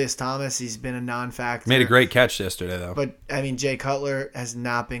at Julius Thomas, he's been a non-factor. Made a great catch yesterday, though. But, I mean, Jay Cutler has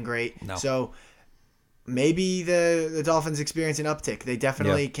not been great. No. So maybe the Dolphins experience an uptick. They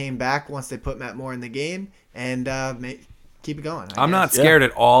definitely came back once they put Matt Moore in the game and keep it going. I'm not scared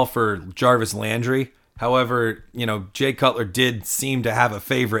at all for Jarvis Landry. However, Jay Cutler did seem to have a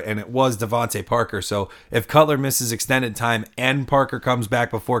favorite, and it was Devontae Parker. So if Cutler misses extended time and Parker comes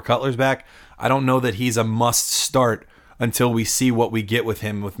back before Cutler's back, I don't know that he's a must start until we see what we get with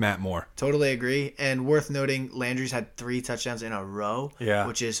him with Matt Moore. Totally agree. And worth noting, Landry's had 3 touchdowns in a row, Yeah.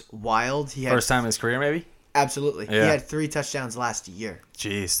 which is wild. He had First time in his career, maybe? Absolutely. He Yeah. had 3 touchdowns last year.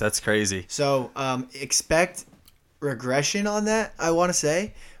 Jeez, that's crazy. So expect regression on that, I want to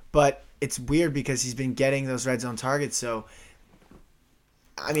say. But it's weird because he's been getting those red zone targets. So,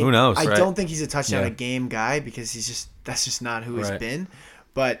 I mean, Who knows, I right? don't think he's a touchdown Yeah. a game guy because that's just not who he's Right. been.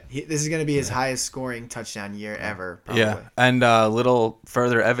 But this is going to be his highest scoring touchdown year ever, probably. Yeah, and little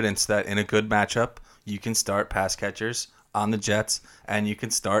further evidence that in a good matchup, you can start pass catchers on the Jets, and you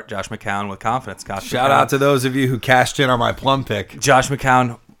can start Josh McCown with confidence. Shout out to those of you who cashed in on my plum pick. Josh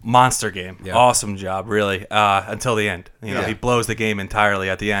McCown, monster game. Yeah. Awesome job, really, until the end. Yeah. He blows the game entirely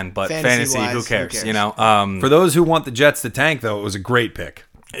at the end, but Fantasy-wise, fantasy, who who cares? cares? For those who want the Jets to tank, though, it was a great pick.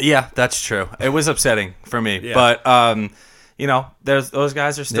 Yeah, that's true. It was upsetting for me, Yeah. but those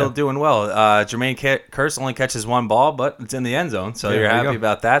guys are still Yeah. doing well. Jermaine Kearse only catches 1 ball, but it's in the end zone, so Yeah, you're there you happy go.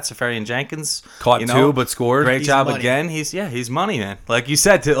 about that. Safarian Jenkins Caught 2, but scored. Great He's job money. again. He's money, man. Like you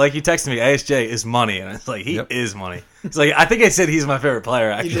said, like you texted me, ASJ is money, and it's like he Yep. is money. It's like I think I said he's my favorite player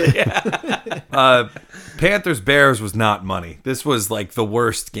actually. Panthers Bears was not money. This was like the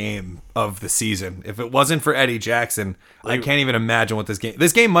worst game of the season. If it wasn't for Eddie Jackson, I can't even imagine what this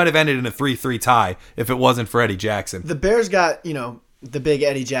game might have ended in a 3-3 tie if it wasn't for Eddie Jackson. The Bears got, the big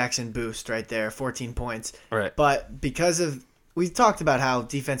Eddie Jackson boost right there, 14 points. Right. But because of we've talked about how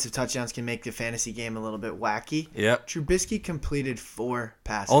defensive touchdowns can make the fantasy game a little bit wacky. Yep. Trubisky completed 4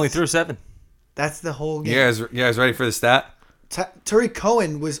 passes. Only threw 7. That's the whole game. You guys ready for the stat? Tariq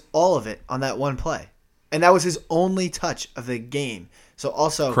Cohen was all of it on that one play, and that was his only touch of the game. So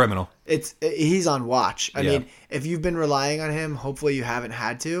also Criminal. He's on watch. I Yeah. mean, if you've been relying on him, hopefully you haven't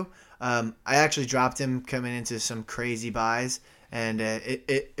had to. I actually dropped him coming into some crazy buys, and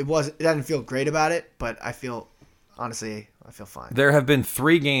it doesn't feel great about it, but I feel fine. There have been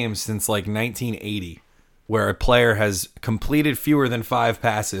 3 games since like 1980 where a player has completed fewer than 5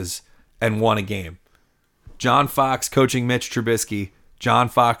 passes and won a game. John Fox coaching Mitch Trubisky, John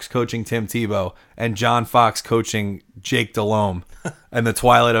Fox coaching Tim Tebow, and John Fox coaching Jake Delhomme in the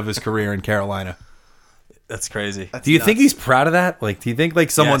twilight of his career in Carolina. That's crazy. Do you think he's proud of that? Like, do you think like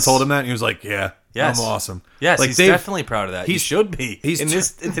someone Yes. told him that and he was like, "Yeah, Yes. I'm awesome." Yes, like he's definitely proud of that. He should be. he's in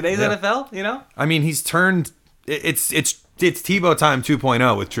today's Yeah. NFL, you know? I mean, he's turned. It's Tebow time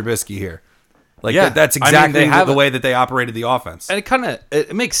 2.0 with Trubisky here. Like Yeah. that's I mean, exactly they have the a- way that they operated the offense. And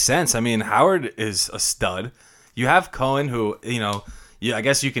it makes sense. I mean, Howard is a stud. You have Cohen, who, you know, I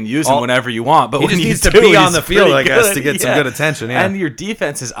guess you can use him whenever you want, but he when just you needs to do, be on he's the field, pretty I guess, good. to get some good attention, yeah. And your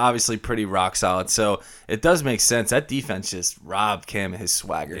defense is obviously pretty rock solid, so it does make sense. That defense just robbed Cam of his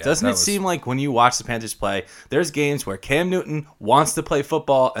swagger. Yeah, Doesn't that it was- seem like when you watch the Panthers play, there's games where Cam Newton wants to play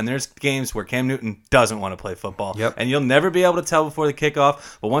football, and there's games where Cam Newton doesn't want to play football. Yep. And you'll never be able to tell before the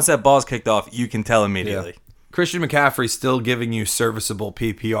kickoff, but once that ball's kicked off, you can tell immediately. Christian McCaffrey's still giving you serviceable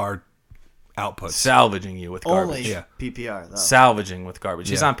PPR outputs. Salvaging you with garbage. Only Yeah. PPR though. Salvaging with garbage.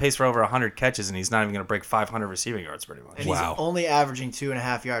 He's Yeah. on pace for over 100 catches, and he's not even going to break 500 receiving yards pretty much. And Wow. he's only averaging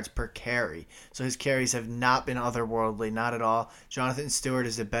 2.5 yards per carry. So his carries have not been otherworldly, not at all. Jonathan Stewart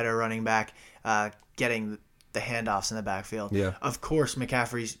is a better running back, getting the handoffs in the backfield. Yeah. Of course,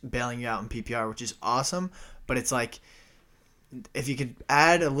 McCaffrey's bailing you out in PPR, which is awesome. But it's like, if you could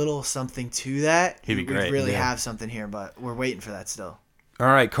add a little something to that, He'd be we'd great. really Yeah. have something here. But we're waiting for that still. All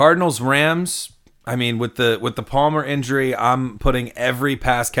right, Cardinals Rams. I mean, with the Palmer injury, I'm putting every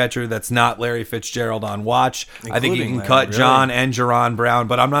pass catcher that's not Larry Fitzgerald on watch. I think you Including can Larry, cut really? John and Jerron Brown,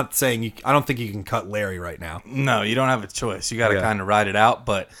 but I'm not saying I don't think you can cut Larry right now. No, you don't have a choice. You got to Yeah. kind of ride it out,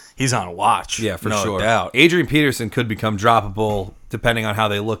 but he's on watch. Yeah, for no sure. doubt. Adrian Peterson could become droppable depending on how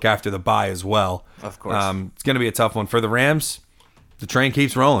they look after the bye as well. Of course. It's going to be a tough one for the Rams. The train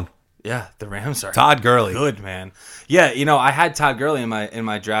keeps rolling. Yeah, the Rams are Todd Gurley. good, man. Yeah, you know, I had Todd Gurley in my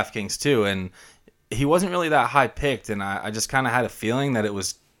DraftKings too, and he wasn't really that high picked, and I just kind of had a feeling that it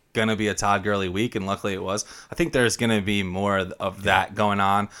was gonna be a Todd Gurley week, and luckily it was. I think there's gonna be more of that going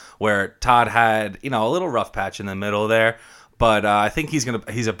on, where Todd had, you know, a little rough patch in the middle there, but I think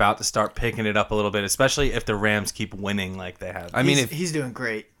he's about to start picking it up a little bit, especially if the Rams keep winning like they have. I mean, He's doing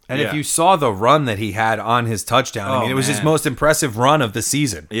great. And Yeah. if you saw the run that he had on his touchdown, I Oh, mean, it was his man. most impressive run of the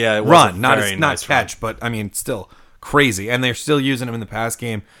season. Yeah, it was a run, not very not nice catch, but I mean, still crazy. And they're still using him in the pass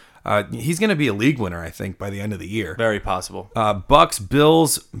game. He's going to be a league winner, I think, by the end of the year. Very possible. Bucks,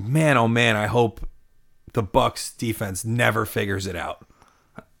 Bills, man, oh man, I hope the Bucks defense never figures it out.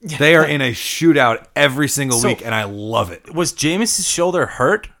 They are in a shootout every single So- week, and I love it. Was Jameis's shoulder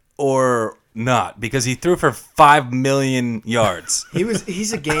hurt or not? Because he threw for 5 million yards.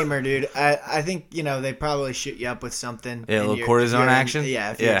 He's a gamer, dude. I think, you know, they probably shoot you up with something. Yeah, a and little you're- cortisone if you're in- action?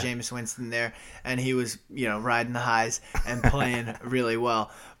 Yeah, if you're Yeah. Jameis Winston there, and he was, you know, riding the highs and playing really well.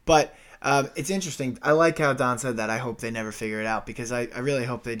 But it's interesting. I like how Don said that. I hope they never figure it out, because I really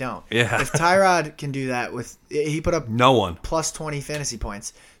hope they don't. Yeah. If Tyrod can do that he put up No one. plus 20 fantasy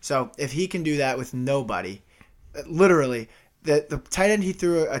points. So if he can do that with nobody, literally, the tight end he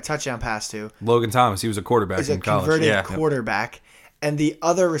threw a touchdown pass to Logan Thomas, he was a quarterback is a in college. converted Yeah. quarterback, and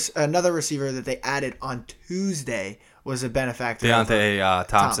another receiver that they added on Tuesday was a benefactor. Deontay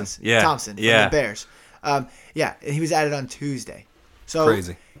Thompson. Yeah. Thompson from Yeah. the Bears. Yeah, and he was added on Tuesday. So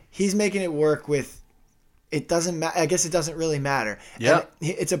Crazy. he's making it work with. It doesn't matter. I guess it doesn't really matter. Yeah. And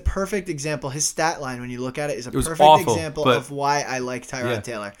it's a perfect example. His stat line, when you look at it, is a was perfect awful, example but- of why I like Tyrod Yeah.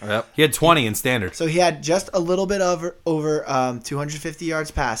 Taylor. Yep. He had 20 in standard. So he had just a little bit over 250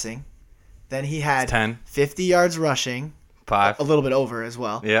 yards passing. Then he had 10. 50 yards rushing, 5. a little bit over as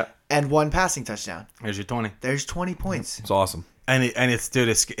well, Yeah. and one passing touchdown. Here's your 20. There's 20 points. It's awesome. And it's dude,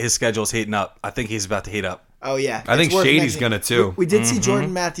 his schedule's heating up. I think he's about to heat up. Oh yeah, I think It's worth Shady's mentioning. gonna too. We did see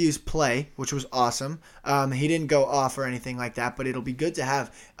Jordan Matthews play, which was awesome. He didn't go off or anything like that, but it'll be good to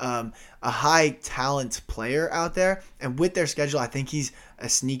have a high talent player out there. And with their schedule, I think he's a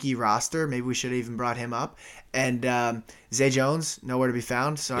sneaky roster. Maybe we should have even brought him up. And Zay Jones, nowhere to be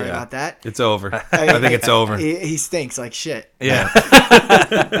found. Sorry Yeah. about that. It's over. I think it's over. He stinks like shit. Yeah.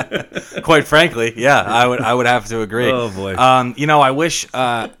 Quite frankly, yeah, I would have to agree. Oh, boy. You know, I wish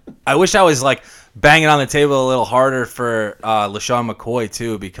I was like bang it on the table a little harder for LaShawn McCoy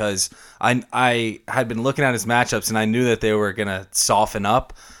too, because I had been looking at his matchups and I knew that they were gonna soften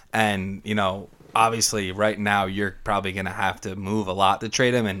up, and obviously right now you're probably gonna have to move a lot to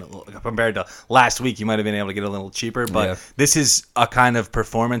trade him, and compared to last week you might have been able to get a little cheaper, but this is a kind of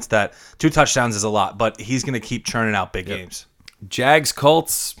performance that 2 touchdowns is a lot, but he's gonna keep churning out big games. Jags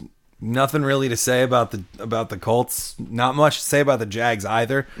Colts. Nothing really to say about the Colts. Not much to say about the Jags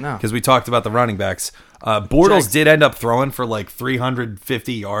either. No, because we talked about the running backs. Bortles Jags did end up throwing for like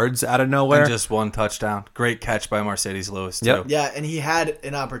 350 yards out of nowhere. and just 1 touchdown. Great catch by Mercedes Lewis too. Yep. Yeah, and he had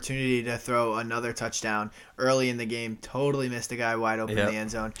an opportunity to throw another touchdown early in the game. Totally missed a guy wide open in the end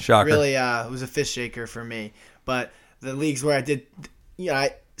zone. Shocker. Really, it was a fish shaker for me. But the leagues where I did,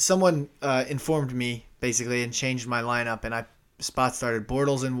 someone informed me basically and changed my lineup, and I spot started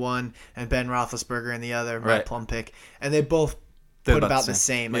Bortles in one and Ben Roethlisberger in the other, my Right. plum pick, and they both They're put about about the the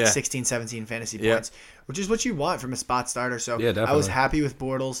same. same, like Yeah. 16, 17 fantasy Yeah. points, which is what you want from a spot starter. So Yeah, I was definitely. happy with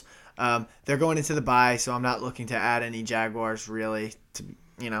Bortles. They're going into the bye, so I'm not looking to add any Jaguars really.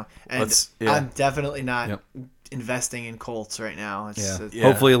 And I'm definitely not investing in Colts right now. It's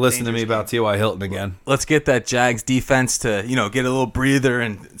Hopefully, you listen to me dangerous about T.Y. Hilton again. Let's get that Jags defense to get a little breather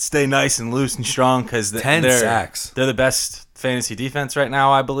and stay nice and loose and strong, because 10 sacks. They're the best fantasy defense right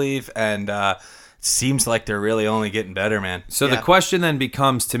now, I believe, and it seems like they're really only getting better, man. So the Yeah. question then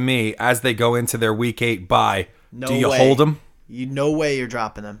becomes to me, as they go into their Week 8 bye, No do you way. hold them? No way you're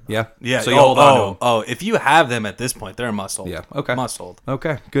dropping them. Yeah. Yeah. So you hold on to them. Oh, if you have them at this point, they're a must hold. Yeah. Okay. Must hold.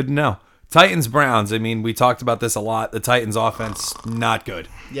 Okay. Good to know. Titans Browns. I mean, we talked about this a lot. The Titans offense not good.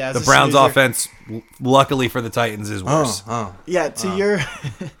 Yeah, it's The a Browns snoozer. offense, luckily for the Titans, is worse. Yeah, to your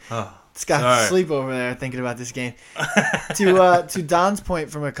Scott Sorry. sleep over there thinking about this game. To Don's point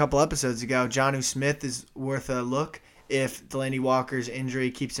from a couple episodes ago, Jonnu Smith is worth a look if Delaney Walker's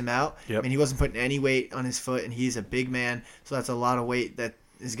injury keeps him out. Yep. I mean, he wasn't putting any weight on his foot, and he's a big man, so that's a lot of weight that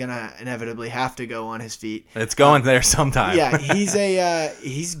is gonna inevitably have to go on his feet. It's going there sometime. Yeah,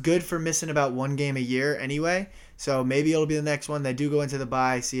 he's good for missing about 1 game a year anyway. So maybe it'll be the next one. They do go into the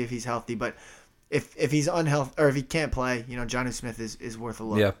bye, see if he's healthy. But if he's unhealthy or if he can't play, Jonnu Smith is worth a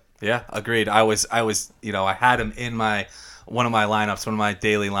look. Yeah. Yeah, agreed. I had him in one of my lineups, one of my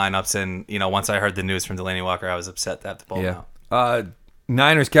daily lineups, and once I heard the news from Delaney Walker, I was upset to have to pull him out.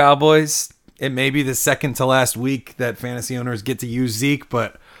 Niners Cowboys. It may be the second to last week that fantasy owners get to use Zeke,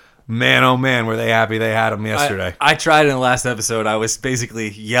 but man, oh man, were they happy they had him yesterday. I tried in the last episode. I was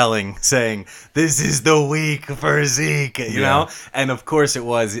basically yelling, saying, "This is the week for Zeke," you know? And of course it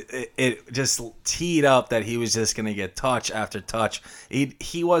was. It just teed up that he was just going to get touch after touch.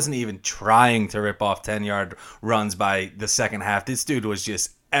 He wasn't even trying to rip off 10-yard runs by the second half. This dude was just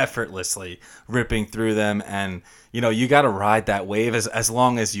effortlessly ripping through them, and you got to ride that wave as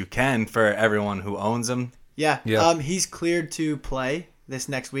long as you can for everyone who owns him. Yeah. Yeah. He's cleared to play this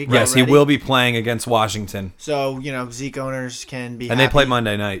next week. Yes, already. he will be playing against Washington. So Zeke owners can be And happy they play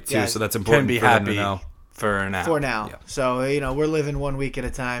Monday night, too, Yeah, so that's important Can be for them to happy know. for now. for now. Yeah. So we're living 1 week at a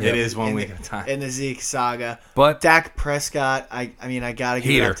time. It is 1 in week the- at a time. in the Zeke saga. But Dak Prescott, I gotta give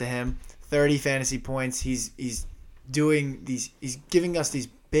it Heater. up to him. 30 fantasy points. He's giving us these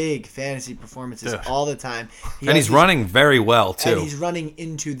big fantasy performances Dude. all the time. and he's running very well, too. and he's running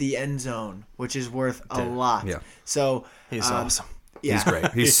into the end zone, which is worth a lot. Yeah. So He's awesome. yeah. He's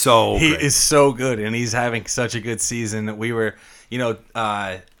great. He's so He great. is so good, and he's having such a good season. We were,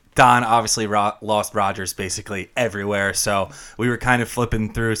 Don obviously lost Rodgers basically everywhere, so we were kind of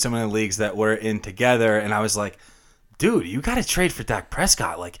flipping through some of the leagues that we're in together, and I was like, dude, you got to trade for Dak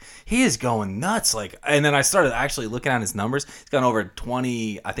Prescott. Like, he is going nuts. Like, and then I started actually looking at his numbers. He's gone over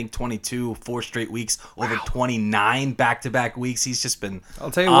 22, 4 straight weeks, over 29 back-to-back weeks. He's just been I'll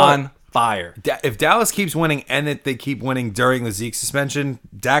tell you on what. fire. If Dallas keeps winning and that they keep winning during the Zeke suspension,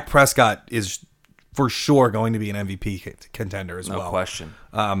 Dak Prescott is for sure going to be an MVP contender as well. No question.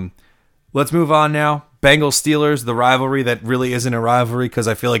 Let's move on now. Bengals Steelers, the rivalry that really isn't a rivalry because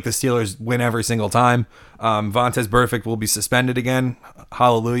I feel like the Steelers win every single time. Vontaze Burfict will be suspended again.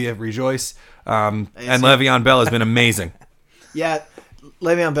 Hallelujah, rejoice. And Le'Veon Bell has been amazing. Yeah,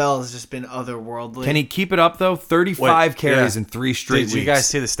 Le'Veon Bell has just been otherworldly. Can he keep it up though? 35 carries in 3 straight Did weeks. you guys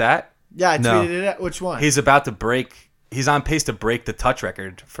see the stat? Yeah, I No. tweeted it out. Which one? He's about to break. He's on pace to break the touch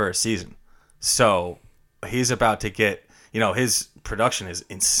record for a season. So he's about to get. His production is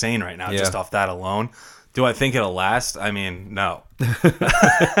insane right now, Yeah. just off that alone. Do I think it'll last? I mean, no.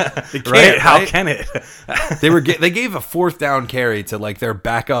 Right? How can it? They gave a fourth down carry to like their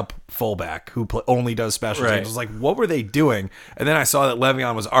backup fullback who only does special teams. Right. I was like, what were they doing? And then I saw that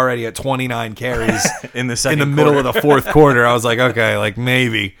Le'Veon was already at 29 carries In the middle of the fourth quarter. I was like, okay, like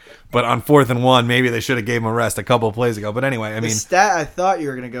maybe. But on 4th and 1, maybe they should have gave him a rest a couple of plays ago. But anyway, The stat I thought you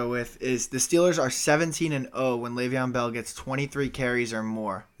were going to go with is the Steelers are 17-0 when Le'Veon Bell gets 23 carries or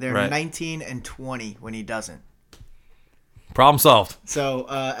more. They're Right. 19-20 when he doesn't. problem solved. So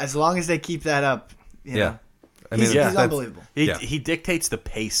as long as they keep that up, you know, he's that's- unbelievable. He dictates the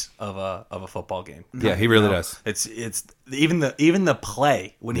pace of a football game. Yeah, he really does. It's even the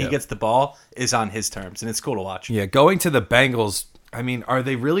play when he gets the ball is on his terms, and it's cool to watch. Yeah, going to the Bengals, I mean, are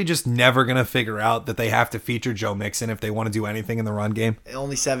they really just never going to figure out that they have to feature Joe Mixon if they want to do anything in the run game?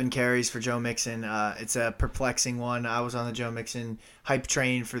 Only 7 carries for Joe Mixon. It's a perplexing one. I was on the Joe Mixon hype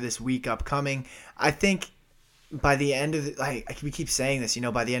train for this week upcoming. I think by the end of we keep saying this,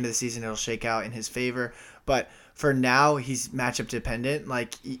 by the end of the season it'll shake out in his favor. But for now, he's matchup dependent.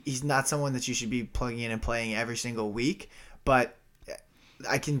 Like, he's not someone that you should be plugging in and playing every single week. But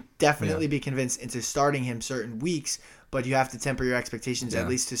I can definitely be convinced into starting him certain weeks. But you have to temper your expectations at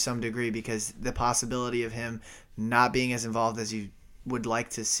least to some degree, because the possibility of him not being as involved as you would like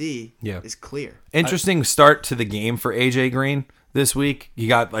to see is clear. Interesting start to the game for AJ Green this week. He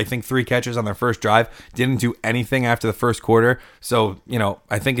got, I think, 3 catches on their first drive. Didn't do anything after the first quarter. So,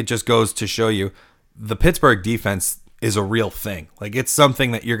 I think it just goes to show you the Pittsburgh defense is a real thing. Like, it's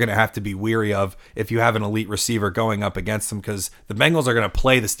something that you're going to have to be weary of if you have an elite receiver going up against them, because the Bengals are going to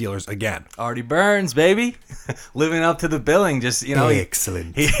play the Steelers again. Artie Burns, baby, living up to the billing. Just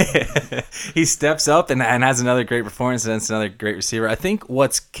Excellent. He steps up and has another great performance against another great receiver. I think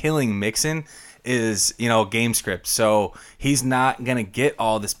what's killing Mixon is game script. So he's not gonna get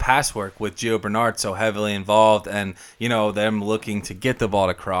all this pass work with Gio Bernard so heavily involved, and them looking to get the ball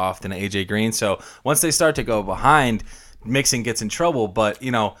to Croft and AJ Green. So once they start to go behind, Mixon gets in trouble. But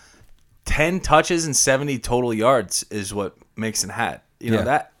 10 touches and 70 total yards is what Mixon had.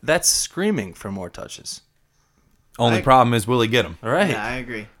 That's screaming for more touches. Only problem is, will he get them? All right. Yeah, I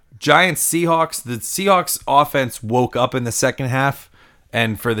agree. Giants Seahawks. The Seahawks offense woke up in the second half.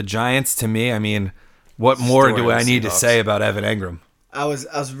 And for the Giants, to me, I mean, what more Story do of I need to Seahawks. say about Evan Engram? I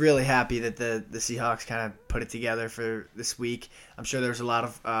was really happy that the Seahawks kind of put it together for this week. I'm sure there was a lot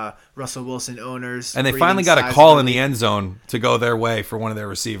of Russell Wilson owners. And they breathing finally got a sighs call of in the relief. end zone to go their way for one of their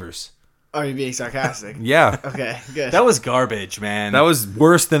receivers. Are you being sarcastic? Yeah. Okay, good. That was garbage, man. That was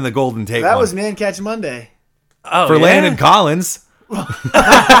worse than the Golden Tate That one. was Man Catch Monday. For Landon Collins.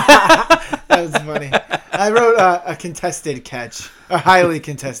 That was funny. I wrote a contested catch, a highly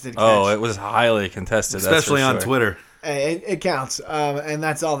contested catch. Oh, it was highly contested, Especially that's for on sure. Twitter. Hey, it counts, and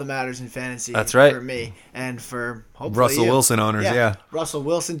that's all that matters in fantasy. That's right. For me and for hopefully Russell you. Wilson owners, yeah. Russell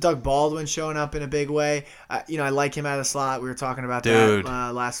Wilson, Doug Baldwin showing up in a big way. I like him out of the slot. We were talking about Dude.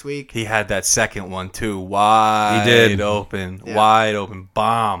 that last week. He had that second one too, wide He did. open, Yeah. wide open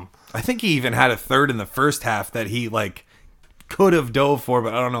bomb. I think he even had a third in the first half that he could have dove for,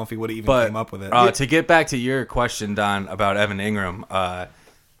 but I don't know if he would have even But came up with it. to get back to your question, Don, about Evan Ingram,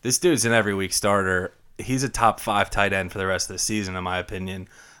 this dude's an every week starter. He's a top 5 tight end for the rest of the season, in my opinion.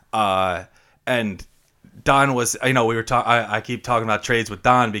 And Don was, we were I keep talking about trades with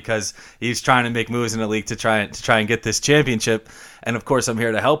Don because he's trying to make moves in the league to try and get this championship. And of course, I'm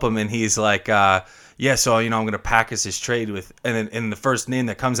here to help him. And he's like, yeah, so I'm going to package his trade with, and then the first name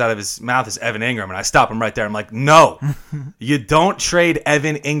that comes out of his mouth is Evan Ingram, and I stop him right there. I'm like, no, you don't trade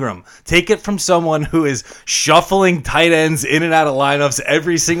Evan Ingram. Take it from someone who is shuffling tight ends in and out of lineups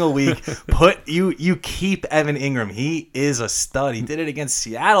every single week. You keep Evan Ingram. He is a stud. He did it against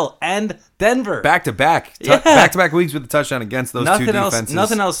Seattle and Denver. Back-to-back weeks with the touchdown against those two defenses.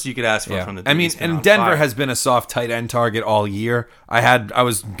 Nothing else you could ask for Yeah. from the. I mean, He's been and on Denver fire. has been a soft tight end target all year. I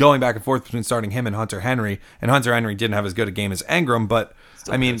was going back and forth between starting him and Hunter Henry, and Hunter Henry didn't have as good a game as Engram, but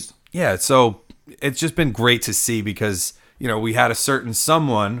Still I mean, pissed. yeah, so it's just been great to see because, we had a certain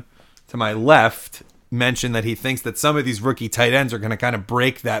someone to my left mention that he thinks that some of these rookie tight ends are going to kind of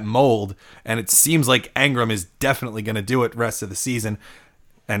break that mold, and it seems like Engram is definitely going to do it rest of the season.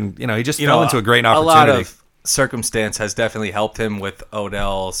 And, he just fell into a great opportunity. A lot of circumstance has definitely helped him with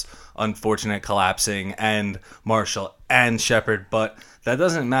Odell's unfortunate collapsing and Marshall and Shepard, but that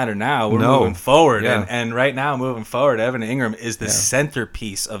doesn't matter now. We're moving forward, Yeah. and right now, moving forward, Evan Ingram is the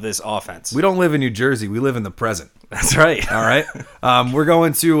centerpiece of this offense. We don't live in New Jersey. We live in the present. That's right. All right. We're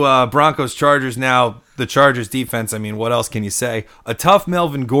going to Broncos Chargers now. the Chargers defense, I mean, what else can you say? A tough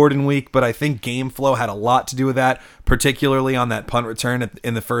Melvin Gordon week, but I think game flow had a lot to do with that, particularly on that punt return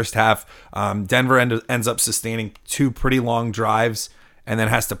in the first half. Denver ends up sustaining 2 pretty long drives and then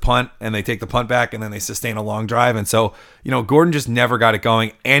has to punt, and they take the punt back, and then they sustain a long drive. And so, Gordon just never got it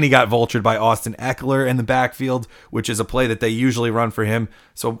going, and he got vultured by Austin Eckler in the backfield, which is a play that they usually run for him.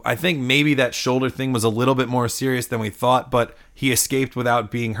 So I think maybe that shoulder thing was a little bit more serious than we thought, but he escaped without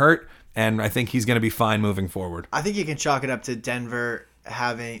being hurt, and I think he's going to be fine moving forward. I think you can chalk it up to Denver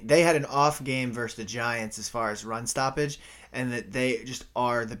they had an off game versus the Giants as far as run stoppage, and that they just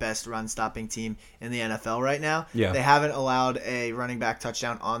are the best run stopping team in the NFL right now. Yeah. They haven't allowed a running back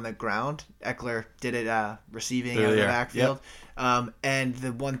touchdown on the ground. Eckler did it receiving out of the backfield. Yep. And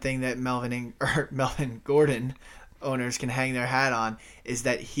the one thing that Melvin Gordon owners can hang their hat on is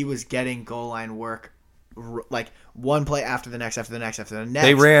that he was getting goal line work like one play after the next.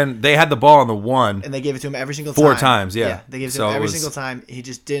 They had the ball on the 1. And they gave it to him every single time. 4 times, yeah. They gave it to him every single time. He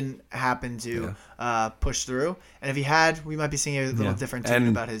just didn't happen to push through. And if he had, we might be seeing a little different tune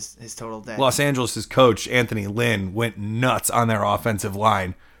about his total day. Los Angeles' coach, Anthony Lynn, went nuts on their offensive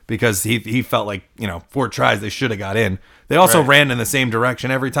line because he felt like, 4 tries they should have got in. They also ran in the same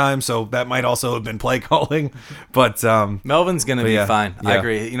direction every time, so that might also have been play calling. But Melvin's going to be fine. Yeah. I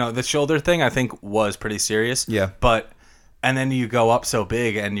agree. The shoulder thing I think was pretty serious. Yeah. And then you go up so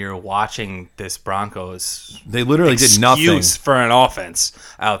big and you're watching this Broncos. They literally did nothing. Excuse for an offense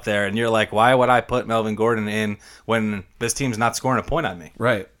out there. And you're like, why would I put Melvin Gordon in when this team's not scoring a point on me?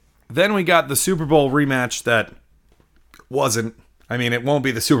 Right. Then we got the Super Bowl rematch that wasn't. I mean, it won't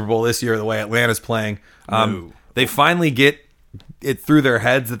be the Super Bowl this year the way Atlanta's playing. No. They finally get it through their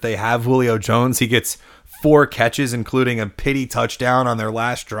heads that they have Julio Jones. He gets 4 catches, including a pity touchdown on their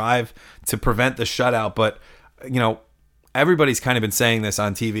last drive to prevent the shutout. But, everybody's kind of been saying this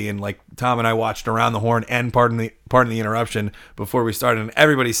on TV, and like Tom and I watched Around the Horn and pardon the interruption before we started, and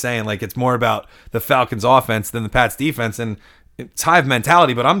everybody's saying like it's more about the Falcons offense than the Pats defense, and it's hive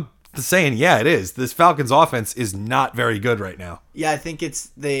mentality, but I'm saying, yeah, it is. This Falcons offense is not very good right now. Yeah, I think it's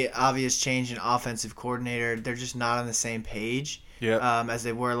the obvious change in offensive coordinator. They're just not on the same page as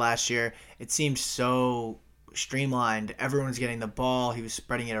they were last year. It seems so streamlined. Everyone's getting the ball. He was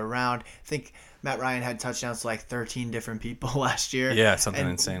spreading it around. I think Matt Ryan had touchdowns to like 13 different people last year. Yeah, something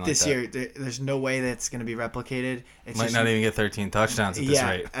insane like that. This year, there's no way that's going to be replicated. It might not even get 13 touchdowns at this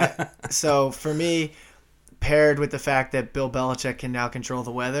rate. So for me, paired with the fact that Bill Belichick can now control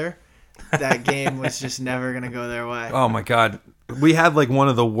the weather, that game was just never going to go their way. Oh, my God. We had like one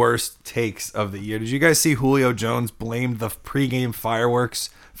of the worst takes of the year. Did you guys see Julio Jones blamed the pregame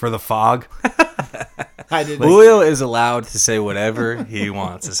fireworks for the fog? I did. Julio is allowed to say whatever he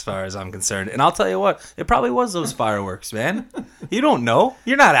wants as far as I'm concerned. And I'll tell you what, it probably was those fireworks, man. You don't know.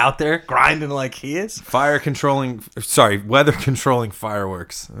 You're not out there grinding like he is. Weather controlling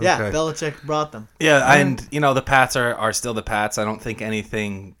fireworks. Okay. Yeah, Belichick brought them. Yeah, and the Pats are still the Pats. I don't think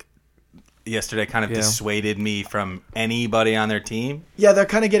anything yesterday kind of dissuaded me from anybody on their team. Yeah, they're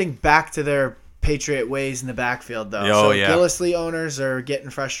kind of getting back to their Patriot ways in the backfield, though. Gillislee owners are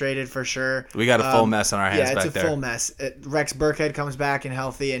getting frustrated for sure. We got a full mess on our hands back there. Yeah, it's a full mess. Rex Burkhead comes back and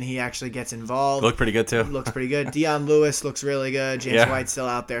healthy, and he actually gets involved. Looked pretty good, too. Looks pretty good. Deion Lewis looks really good. James White's still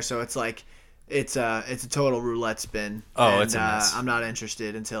out there, so it's like it's a total roulette spin. It's a mess. I'm not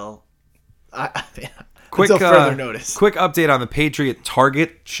interested until until further notice. Quick update on the Patriot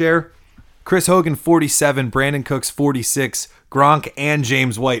target share. Chris Hogan, 47. Brandon Cooks, 46. Gronk and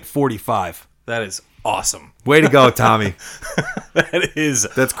James White, 45. That is awesome. Way to go, Tommy.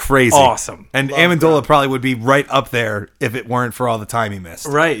 That's crazy. Awesome. And Amendola probably would be right up there if it weren't for all the time he missed.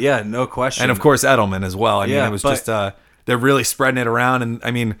 Right, yeah, no question. And of course Edelman as well. I mean, it was just they're really spreading it around, and I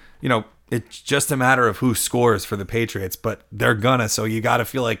mean, it's just a matter of who scores for the Patriots, but they're gonna. So you got to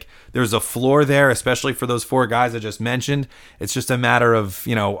feel like there's a floor there, especially for those 4 guys I just mentioned. It's just a matter of,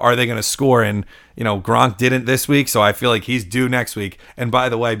 are they going to score? And, Gronk didn't this week, so I feel like he's due next week. And by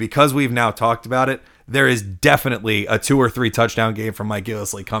the way, because we've now talked about it, there is definitely a 2 or 3 touchdown game from Mike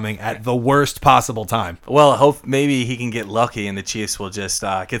Gillislee coming at the worst possible time. Well, hope maybe he can get lucky and the Chiefs will just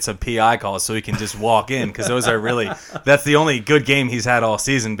get some PI calls so he can just walk in, because those are that's the only good game he's had all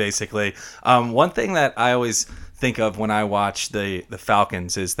season, basically. One thing that I always think of when I watch the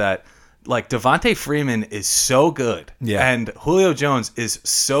Falcons is that like Devontae Freeman is so good and Julio Jones is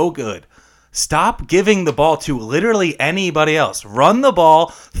so good. Stop giving the ball to literally anybody else. Run the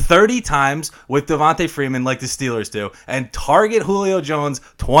ball 30 times with Devontae Freeman like the Steelers do, and target Julio Jones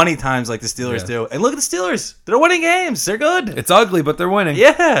 20 times like the Steelers do. And look at the Steelers. They're winning games. They're good. It's ugly, but they're winning.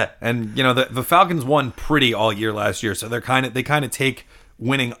 Yeah. And, the Falcons won pretty all year last year, so they kind of take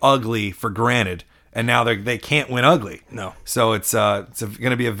winning ugly for granted. and now they can't win ugly. No. So it's going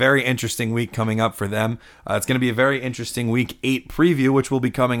to be a very interesting week coming up for them. It's going to be a very interesting Week 8 preview, which will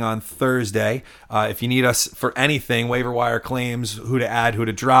be coming on Thursday. If you need us for anything, waiver wire claims, who to add, who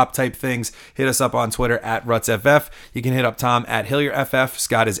to drop type things, hit us up on Twitter at RutsFF. You can hit up Tom at HillierFF.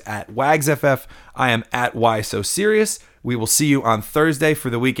 Scott is at WagsFF. I am at Why So Serious. We will see you on Thursday for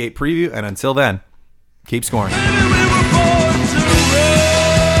the Week 8 preview, and until then, keep scoring.